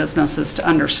residents and the businesses to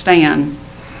understand.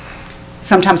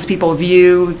 Sometimes people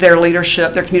view their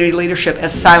leadership, their community leadership,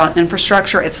 as silent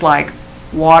infrastructure. It's like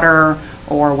water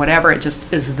or whatever. It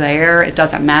just is there. It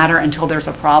doesn't matter until there's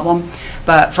a problem.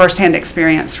 But firsthand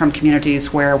experience from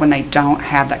communities where when they don't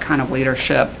have that kind of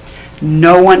leadership,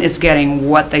 no one is getting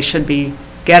what they should be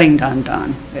getting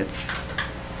done. It's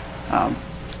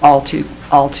all too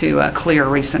clear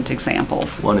recent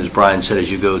examples. One, as Brian said, as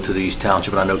you go to these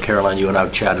townships, and I know, Caroline, you and I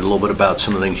have chatted a little bit about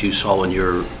some of the things you saw in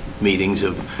your meetings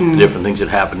of the different things that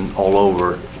happen all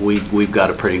over. We've got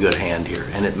a pretty good hand here,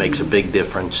 and it makes a big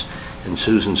difference. And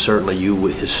Susan, certainly you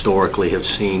historically have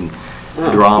seen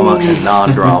drama and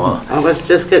non-drama. I was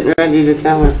just getting ready to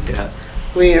tell her. Yeah.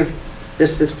 We are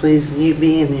just as pleased as you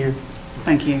being here.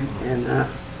 Thank you. And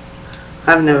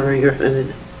I've never regretted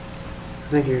it. I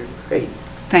think you're great.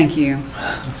 Thank you.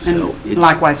 So And it's-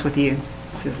 likewise with you,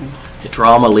 Susan.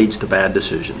 Drama leads to bad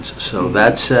decisions. So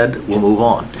that said, we'll move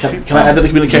on. Can I add to the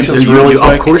communications You- really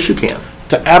quick? Of course you can.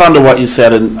 To add on to what you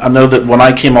said, and I know that when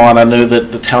I came on, I knew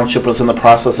that the township was in the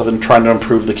process of trying to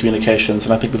improve the communications,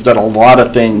 and I think we've done a lot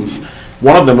of things.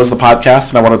 One of them was the podcast,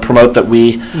 and I want to promote that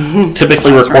we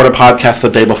typically record a podcast the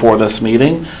day before this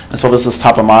meeting, and so this is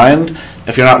top of mind.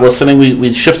 If you're not listening,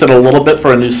 we shifted a little bit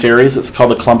for a new series. It's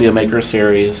called the Columbia Maker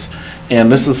Series,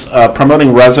 and this is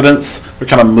promoting residents. They're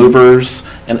kind of movers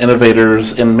and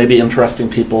innovators and maybe interesting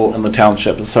people in the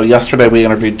township. And so yesterday we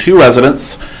interviewed 2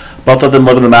 residents. Both of them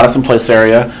live in the Madison Place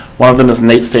area. One of them is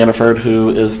Nate Staniford, who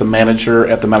is the manager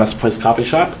at the Madison Place Coffee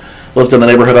Shop. Lived in the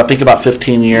neighborhood, I think, about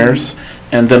 15 years.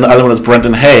 And then the other one is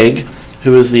Brendan Haig,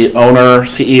 who is the owner,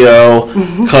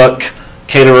 CEO, cook,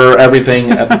 caterer,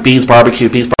 everything at Bee's Barbecue.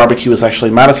 Bee's Barbecue is actually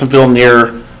Madisonville,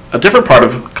 near a different part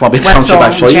of Columbia Township,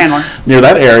 actually, Chandler. near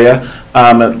that area.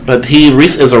 But he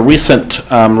is a recent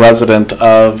resident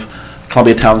of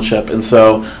Columbia Township, and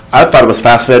so I thought it was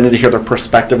fascinating to hear their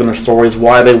perspective and their stories,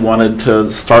 why they wanted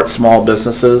to start small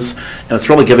businesses, and it's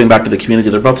really giving back to the community.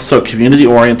 They're both so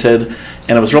community-oriented,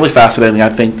 and it was really fascinating, I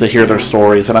think, to hear their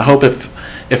stories. And I hope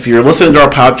if you're listening to our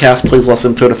podcast, please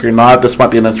listen to it. If you're not, this might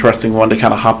be an interesting one to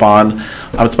kind of hop on.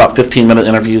 It's about 15-minute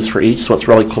interviews for each, so it's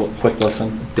really quick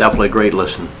listen. Definitely a great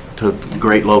listen to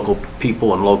great local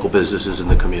people and local businesses in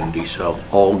the community, so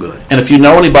all good. And if you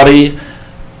know anybody,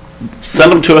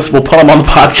 send them to us. We'll put them on the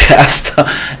podcast.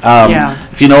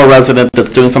 If you know a resident that's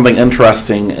doing something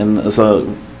interesting, and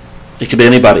it could be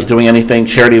anybody doing anything,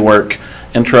 charity work,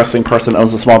 interesting person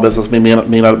owns a small business we may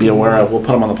not be aware of, we'll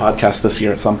put them on the podcast this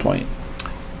year at some point.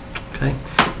 Okay.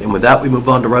 And with that, we move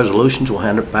on to resolutions. We'll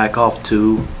hand it back off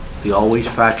to the always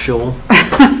factual,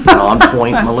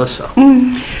 on-point Melissa.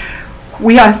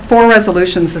 We have 4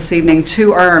 resolutions this evening.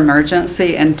 2 are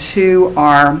emergency and 2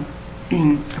 are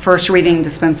first reading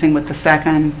dispensing with the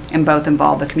second, and both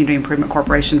involve the Community Improvement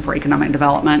Corporation for Economic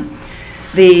Development.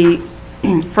 The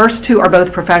first 2 are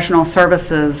both professional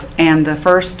services, and the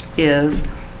first is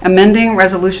amending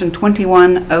Resolution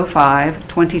 2105,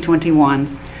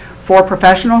 2021 for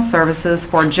professional services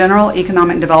for general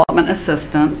economic development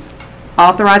assistance,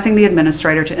 authorizing the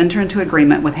administrator to enter into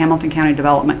agreement with Hamilton County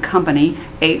Development Company,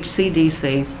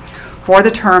 HCDC, for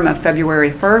the term of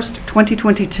February 1st,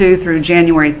 2022 through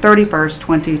January 31st,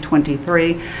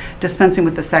 2023, dispensing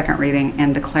with the second reading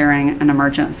and declaring an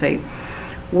emergency.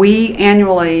 We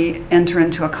annually enter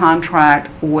into a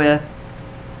contract with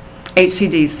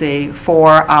HCDC for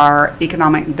our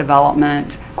economic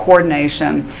development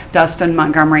coordination. Dustin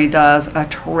Montgomery does a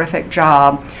terrific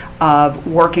job of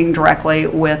working directly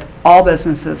with all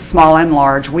businesses, small and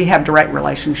large. We have direct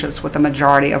relationships with the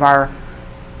majority of our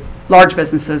large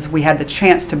businesses, we had the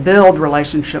chance to build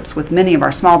relationships with many of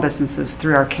our small businesses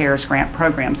through our CARES grant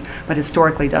programs. But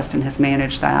historically, Dustin has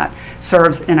managed that,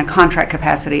 serves in a contract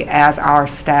capacity as our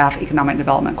staff economic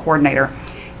development coordinator.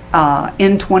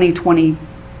 In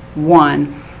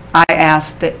 2021, I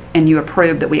asked that, and you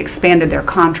approved, that we expanded their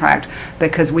contract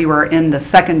because we were in the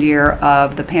second year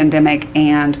of the pandemic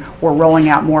and were rolling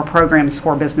out more programs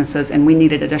for businesses, and we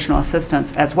needed additional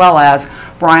assistance, as well as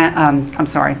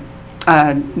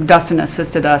Dustin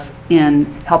assisted us in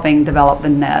helping develop the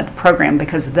NED program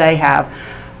because they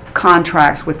have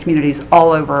contracts with communities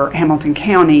all over Hamilton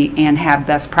County and have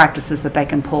best practices that they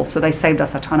can pull. So they saved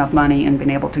us a ton of money and been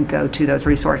able to go to those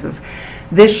resources.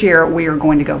 This year, we are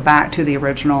going to go back to the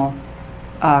original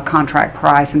contract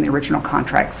price and the original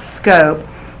contract scope.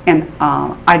 And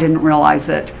I didn't realize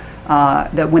that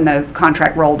when the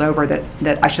contract rolled over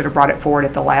that I should have brought it forward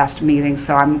at the last meeting.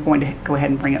 So I'm going to go ahead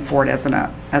and bring it forward as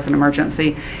an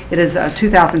emergency. It is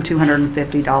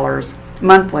 $2,250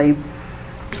 monthly.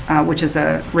 Which is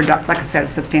like I said, a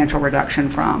substantial reduction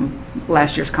from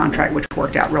last year's contract, which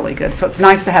worked out really good. So it's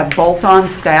nice to have bolt-on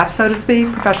staff, so to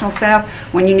speak, professional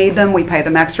staff. When you need them, we pay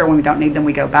them extra. When we don't need them,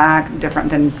 we go back. Different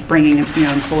than bringing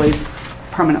employees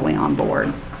permanently on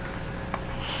board.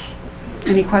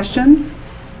 Any questions?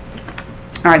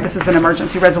 All right, this is an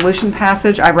emergency resolution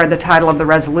passage. I've read the title of the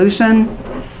resolution.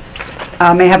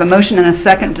 May I have a motion and a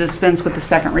second to dispense with the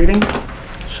second reading?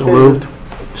 So moved.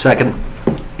 Second.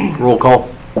 Roll call.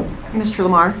 Mr.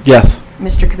 Lamar? Yes.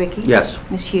 Mr. Kubicki? Yes.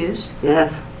 Ms. Hughes?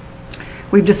 Yes.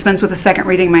 We've dispensed with the second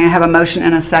reading. May I have a motion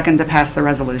and a second to pass the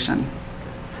resolution?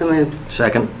 So moved.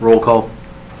 Second. Roll call.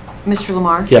 Mr.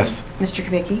 Lamar? Yes. Mr.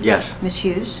 Kubicki? Yes. Ms.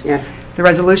 Hughes? Yes. The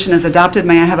resolution is adopted.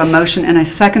 May I have a motion and a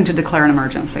second to declare an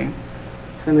emergency?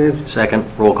 So moved. Second.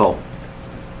 Roll call.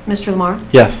 Mr. Lamar?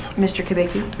 Yes. Mr.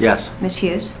 Kubicki? Yes. Ms.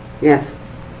 Hughes? Yes.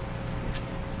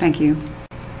 Thank you.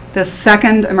 The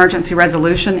second emergency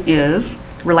resolution is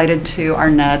related to our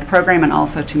NED program and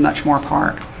also to Muchmore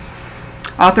Park.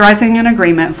 Authorizing an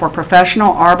agreement for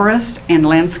professional arborist and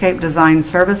landscape design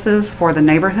services for the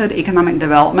Neighborhood Economic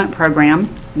Development Program,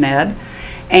 NED,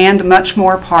 and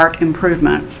Muchmore Park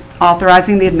improvements.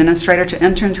 Authorizing the administrator to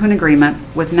enter into an agreement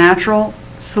with Natural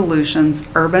Solutions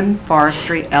Urban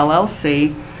Forestry,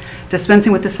 LLC,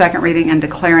 dispensing with the second reading and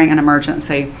declaring an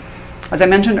emergency. As I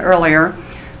mentioned earlier,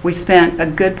 we spent a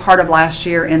good part of last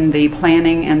year in the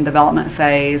planning and development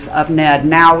phase of NED.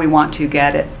 Now we want to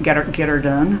get her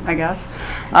done, I guess.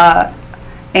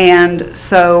 And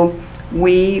so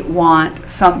we want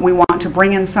to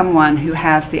bring in someone who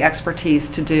has the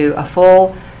expertise to do a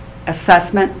full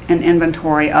assessment and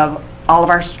inventory of all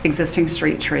of our existing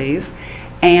street trees,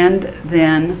 and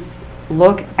then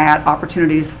look at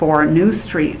opportunities for new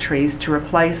street trees to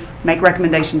replace, make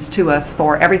recommendations to us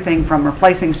for everything from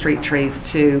replacing street trees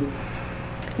to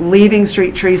leaving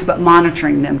street trees but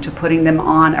monitoring them, to putting them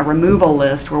on a removal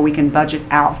list where we can budget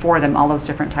out for them, all those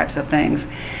different types of things.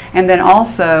 And then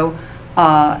also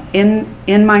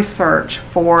in my search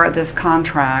for this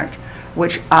contract,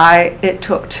 which it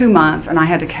took 2 months and I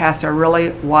had to cast a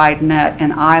really wide net,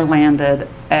 and I landed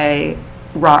a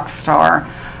rock star.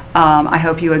 I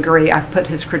hope you agree. I've put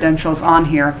his credentials on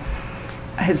here.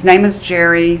 His name is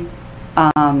Jerry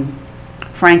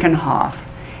Frankenhoff,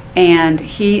 and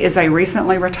he is a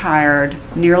recently retired,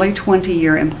 nearly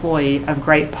 20-year employee of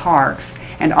Great Parks,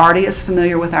 and already is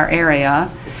familiar with our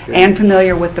area and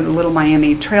familiar with the Little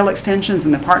Miami Trail extensions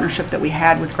and the partnership that we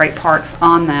had with Great Parks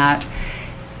on that.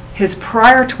 His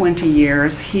prior 20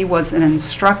 years, he was an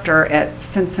instructor at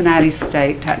Cincinnati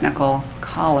State Technical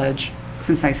College,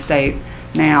 Cincinnati State,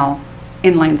 now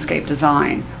in landscape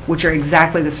design, which are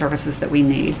exactly the services that we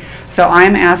need. So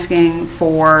I'm asking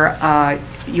for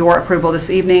your approval this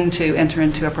evening to enter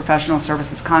into a professional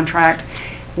services contract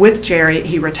with Jerry.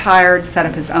 He retired, set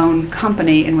up his own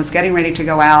company, and was getting ready to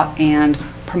go out and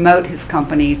promote his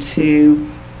company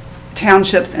to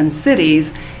townships and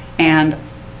cities, and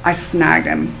I snagged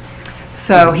him.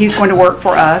 So he's going to work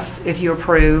for us, if you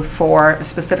approve, for a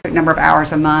specific number of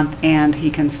hours a month, and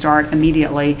he can start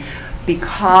immediately.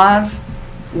 Because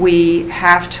we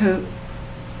have to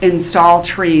install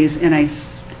trees in a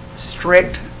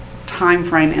strict time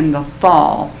frame in the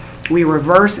fall, we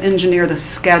reverse engineer the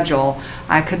schedule.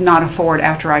 I could not afford,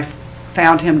 after I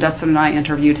found him, Dustin and I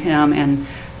interviewed him and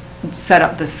set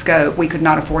up the scope, we could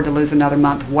not afford to lose another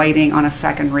month waiting on a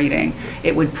second reading.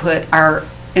 It would put our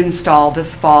install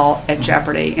this fall at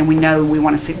jeopardy, and we know we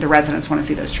want to see, the residents want to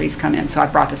see those trees come in, so I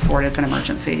brought this forward as an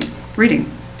emergency reading.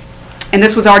 And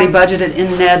this was already budgeted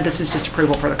in NED. This is just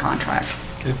approval for the contract.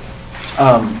 Okay.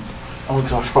 Oh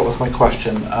gosh, what was my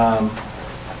question?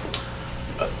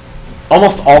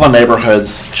 almost all the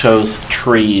neighborhoods chose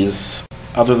trees,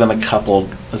 other than a couple.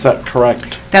 Is that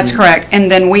correct? That's correct. And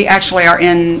then we actually are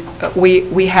in,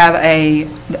 we have a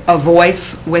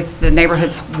voice with the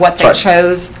neighborhoods, what they That's right.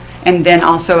 chose, and then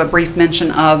also a brief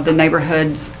mention of the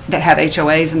neighborhoods that have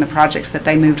HOAs and the projects that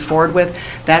they moved forward with.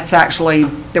 That's actually,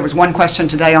 there was one question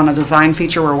today on a design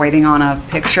feature. We're waiting on a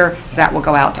picture. That will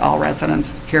go out to all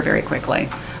residents here very quickly.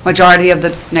 Majority of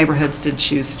the neighborhoods did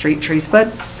choose street trees,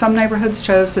 but some neighborhoods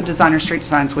chose the designer street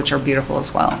signs, which are beautiful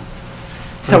as well.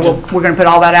 So we're going to put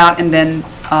all that out, and then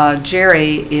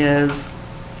Jerry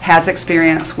has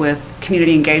experience with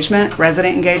community engagement,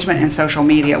 resident engagement, and social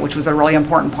media, which was a really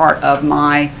important part of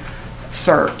my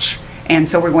search. And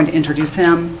so we're going to introduce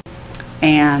him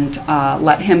and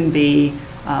let him be,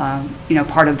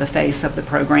 part of the face of the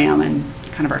program and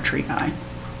kind of our tree guy.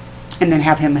 And then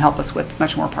have him help us with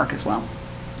Much More Park as well.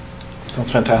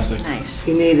 Sounds fantastic. Nice.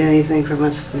 Do you need anything from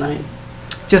us tonight?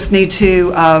 Just need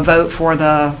to vote for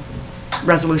the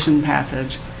resolution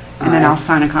passage, and then I'll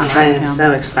sign a I contract with am him.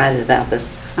 so excited about this.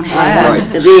 I'm I glad.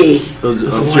 want to be This the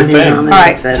is one your who thing.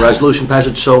 nominates All us. Resolution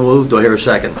passage so moved. Do I hear a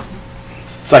second?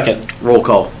 Second. Roll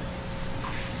call.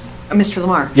 Mr.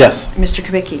 Lamar? Yes. Mr.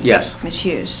 Kubicki? Yes. Ms.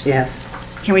 Hughes? Yes.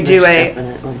 Can we do a,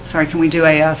 Definitely. sorry, can we do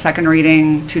a second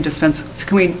reading to dispense,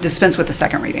 can we dispense with the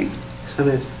second reading? So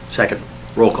moved. Second.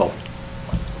 Roll call.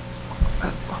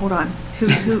 Hold on. Who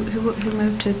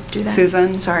moved to do that?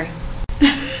 Susan. Sorry.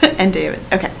 And David.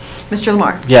 Okay. Mr.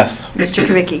 Lamar? Yes. Mr.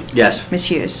 Kubicki? Yes. Ms.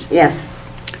 Hughes? Yes.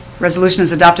 Resolution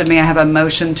is adopted. May I have a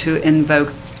motion to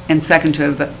invoke, and second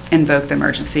to invoke the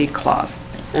emergency clause?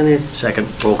 So moved.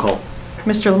 Second. Roll call.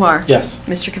 Mr. Lamar? Yes.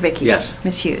 Mr. Kubicki? Yes.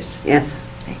 Ms. Hughes? Yes.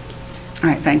 All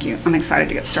right, thank you. I'm excited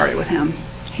to get started with him.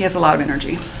 He has a lot of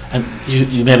energy. And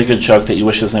you made a good joke that you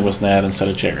wish his name was Ned instead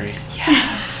of Jerry.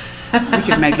 We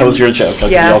could make That was him- your joke. I'll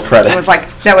give you all Yes, credit. it was like,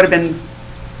 that would have been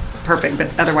perfect, but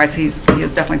otherwise he is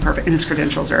definitely perfect, and his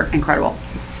credentials are incredible.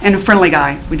 And a friendly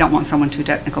guy. We don't want someone too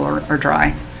technical or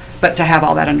dry, but to have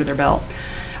all that under their belt.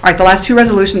 All right, the last two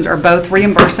resolutions are both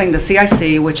reimbursing the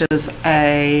CIC, which is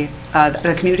the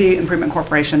Community Improvement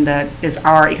Corporation that is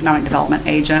our economic development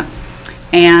agent.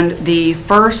 And the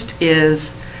first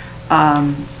is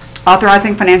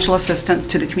authorizing financial assistance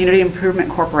to the Community Improvement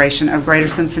Corporation of Greater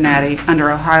Cincinnati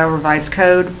under Ohio Revised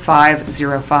Code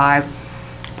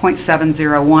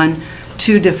 505.701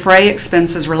 to defray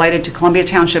expenses related to Columbia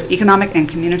Township economic and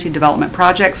community development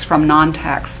projects from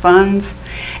non-tax funds,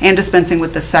 and dispensing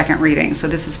with the second reading. So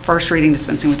this is first reading,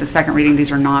 dispensing with the second reading.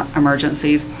 These are not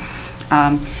emergencies.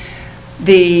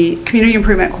 The Community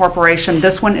Improvement Corporation,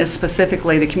 this one is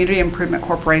specifically, the Community Improvement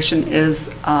Corporation is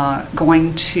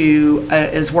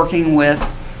is working with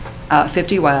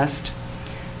 50 West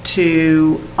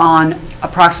on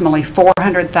approximately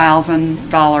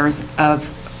 $400,000 of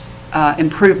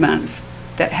improvements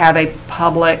that have a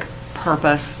public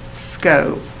purpose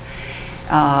scope.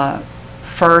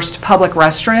 First, public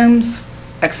restrooms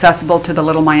accessible to the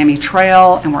Little Miami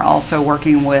Trail, and we're also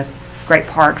working with Great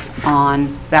Parks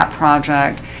on that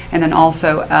project. And then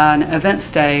also an event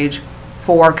stage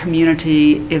for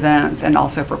community events and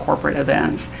also for corporate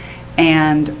events.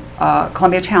 And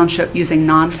Columbia Township, using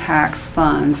non-tax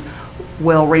funds,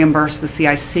 will reimburse the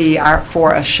CIC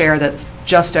for a share that's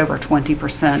just over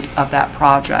 20% of that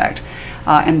project.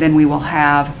 And then we will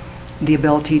have the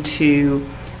ability to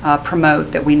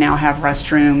promote that we now have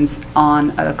restrooms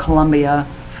on a Columbia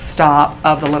stop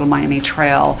of the Little Miami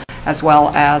Trail, as well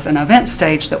as an event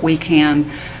stage that we can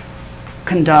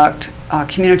conduct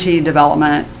community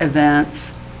development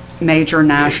events, major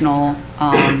national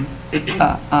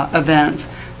events.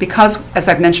 Because, as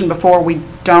I've mentioned before, we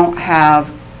don't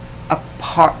have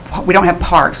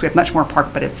parks. We have much more park,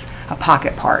 but it's a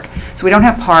pocket park. So we don't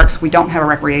have parks. We don't have a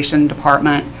recreation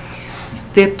department.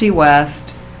 50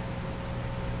 West,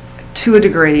 to a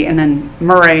degree, and then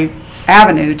Murray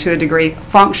Avenue, to a degree,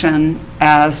 function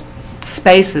as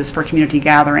spaces for community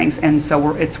gatherings. And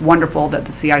so it's wonderful that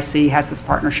the CIC has this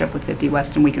partnership with 50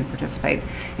 West, and we can participate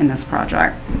in this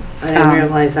project. I didn't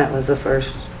realize that was the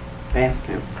first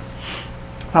bathroom.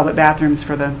 Public bathrooms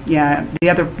for the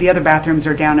other bathrooms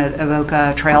are down at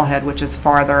Avoca Trailhead, which is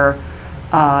farther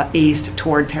east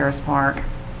toward Terrace Park.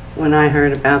 When I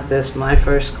heard about this, my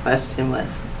first question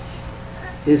was,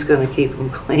 who's going to keep them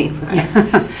clean?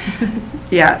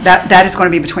 Yeah, that is going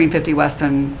to be between 50 West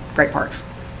and Great Parks.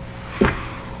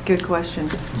 Good question.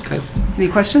 Okay. Any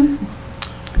questions?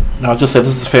 No, I'll just say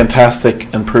this is a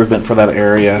fantastic improvement for that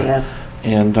area. Yes.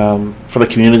 And for the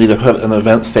community to put an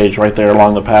event stage right there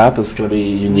along the path is going to be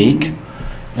unique.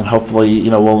 And hopefully,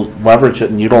 we'll leverage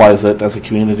it and utilize it as a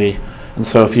community. And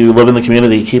so if you live in the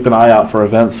community, keep an eye out for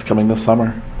events coming this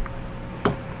summer.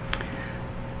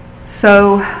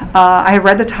 So I have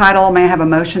read the title. May I have a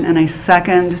motion and a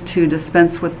second to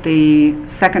dispense with the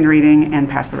second reading and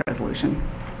pass the resolution?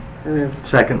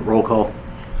 Second, roll call.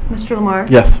 Mr. Lamar?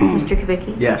 Yes. Mr.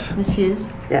 Kubicki? Yes. Ms.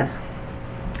 Hughes? Yes.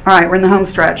 All right, we're in the home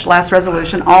stretch. Last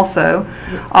resolution also.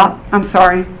 I'm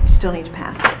sorry. You still need to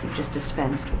pass it. You just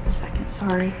dispensed with the second,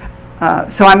 sorry. No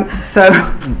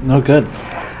good. May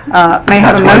I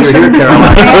have a That's why you're motion? here,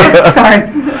 Caroline.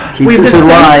 Sorry. Keeps us in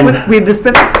line. We've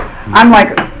dispensed, I'm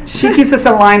like, she keeps us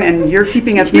in line and you're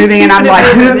keeping us She's moving and I'm keeping it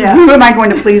like, moving, yeah. who am I going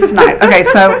to please tonight? Okay,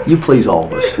 so You please all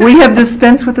of us. we have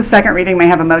dispensed with the second reading. May I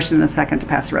have a motion and a second to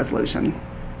pass the resolution?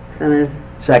 So moved.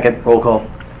 Second, roll call.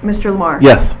 Mr. Lamar?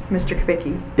 Yes. Mr.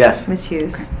 Kubicki? Yes. Ms.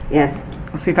 Hughes? Yes.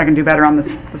 Let's see if I can do better on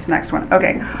this next one.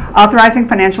 Okay. Authorizing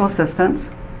financial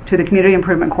assistance to the Community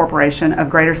Improvement Corporation of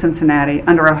Greater Cincinnati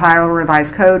under Ohio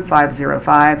Revised Code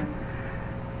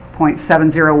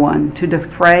 505.701 to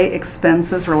defray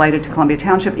expenses related to Columbia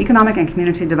Township economic and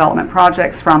community development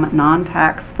projects from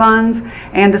non-tax funds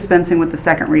and dispensing with the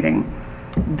second reading.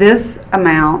 This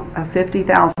amount of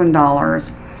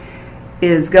 $50,000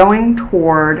 is going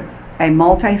toward a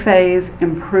multi-phase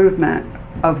improvement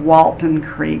of Walton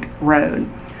Creek Road.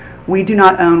 We do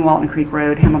not own Walton Creek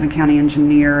Road, Hamilton County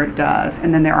Engineer does,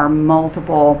 and then there are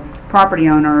multiple property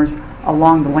owners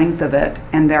along the length of it,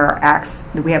 and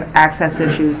we have access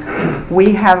issues.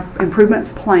 We have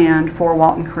improvements planned for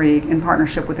Walton Creek in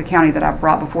partnership with the county that I've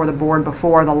brought before the board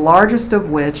before, the largest of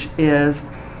which is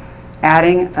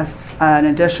adding an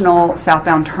additional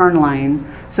southbound turn lane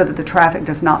so that the traffic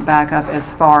does not back up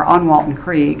as far on Walton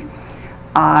Creek.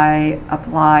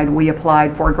 We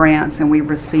applied for grants, and we've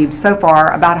received so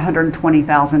far about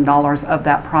 $120,000 of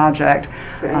that project.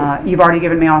 You've already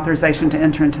given me authorization to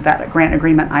enter into that grant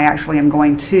agreement. I actually am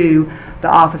going to the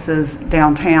offices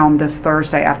downtown this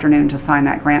Thursday afternoon to sign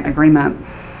that grant agreement.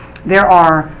 There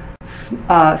are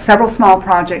several small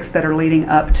projects that are leading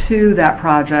up to that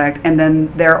project, and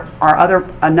then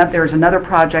there's another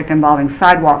project involving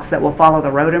sidewalks that will follow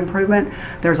the road improvement.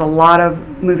 There's a lot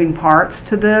of moving parts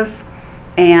to this.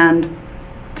 And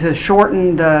to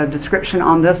shorten the description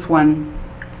on this one,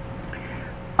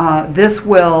 this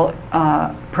will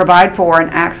provide for an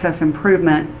access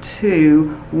improvement to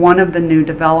one of the new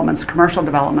developments, commercial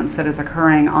developments that is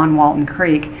occurring on Walton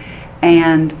Creek.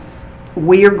 And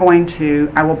we are going to,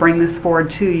 I will bring this forward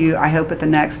to you, I hope at the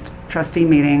next trustee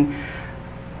meeting,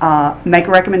 make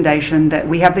a recommendation that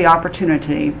we have the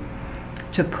opportunity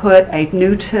to put a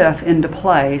new TIF into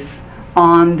place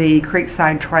on the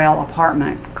Creekside Trail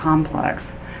apartment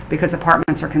complex, because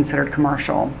apartments are considered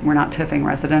commercial. We're not TIFing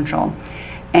residential.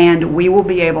 And we will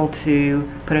be able to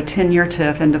put a 10-year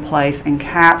TIF into place and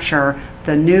capture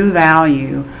the new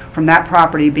value from that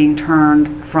property being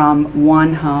turned from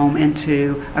one home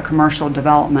into a commercial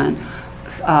development,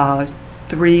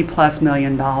 $3+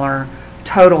 million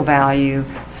total value.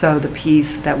 So the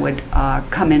piece that would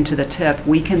come into the TIF,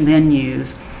 we can then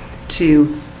use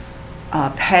to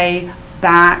pay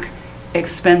back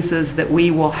expenses that we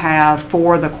will have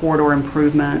for the corridor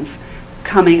improvements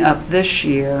coming up this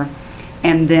year,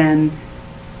 and then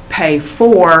pay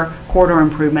for corridor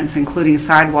improvements, including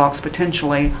sidewalks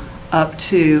potentially, up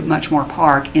to Muchmore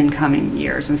Park in coming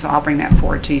years. And so I'll bring that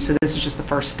forward to you. So this is just the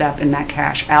first step in that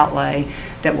cash outlay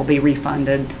that will be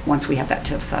refunded once we have that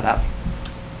TIF set up.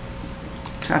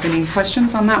 Do you have any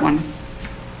questions on that one?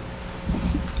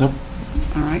 Nope.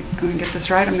 All right, I'm going to get this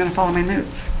right. I'm going to follow my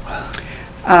notes.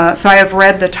 So I have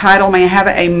read the title. May I have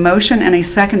a motion and a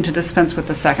second to dispense with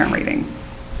the second reading?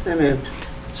 So moved.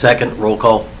 Second, roll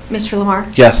call. Mr. Lamar?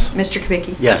 Yes. Mr.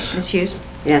 Kubicki? Yes. Ms. Hughes?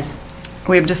 Yes.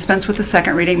 We have dispensed with the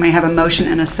second reading. May I have a motion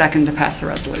and a second to pass the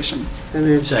resolution? So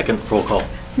moved. Second, roll call.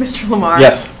 Mr. Lamar?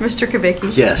 Yes. Mr.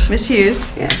 Kubicki? Yes. Ms. Hughes?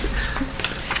 Yes.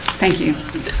 Thank you.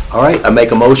 All right, I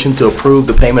make a motion to approve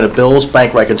the payment of bills,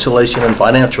 bank reconciliation, and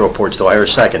financial reports. Do I hear a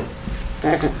second?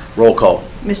 Second. Roll call.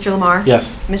 Mr. Lamar?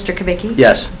 Yes. Mr. Kubicki?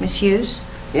 Yes. Ms. Hughes?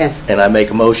 Yes. And I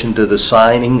make a motion to the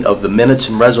signing of the minutes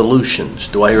and resolutions.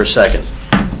 Do I hear a second?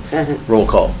 Second. Roll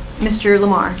call. Mr.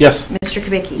 Lamar? Yes. Mr.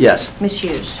 Kubicki? Yes. Ms.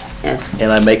 Hughes? Yes.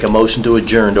 And I make a motion to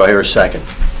adjourn. Do I hear a second?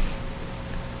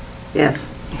 Yes.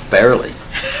 Barely.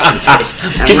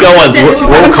 Let's keep going.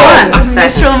 Roll call.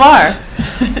 Mr. Lamar?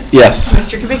 Yes.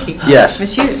 Mr. Kubicki? Yes.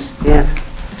 Ms. Hughes? Yes.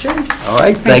 Adjourned. All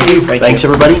right, thank you. Thank Thanks, you.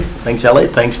 everybody. Thanks,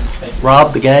 Elliot. Thanks,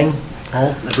 Rob, the gang,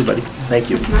 all, everybody. Thank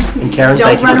you. And Karen,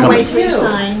 thank you for coming. till you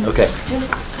sign. Okay.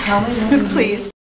 Please.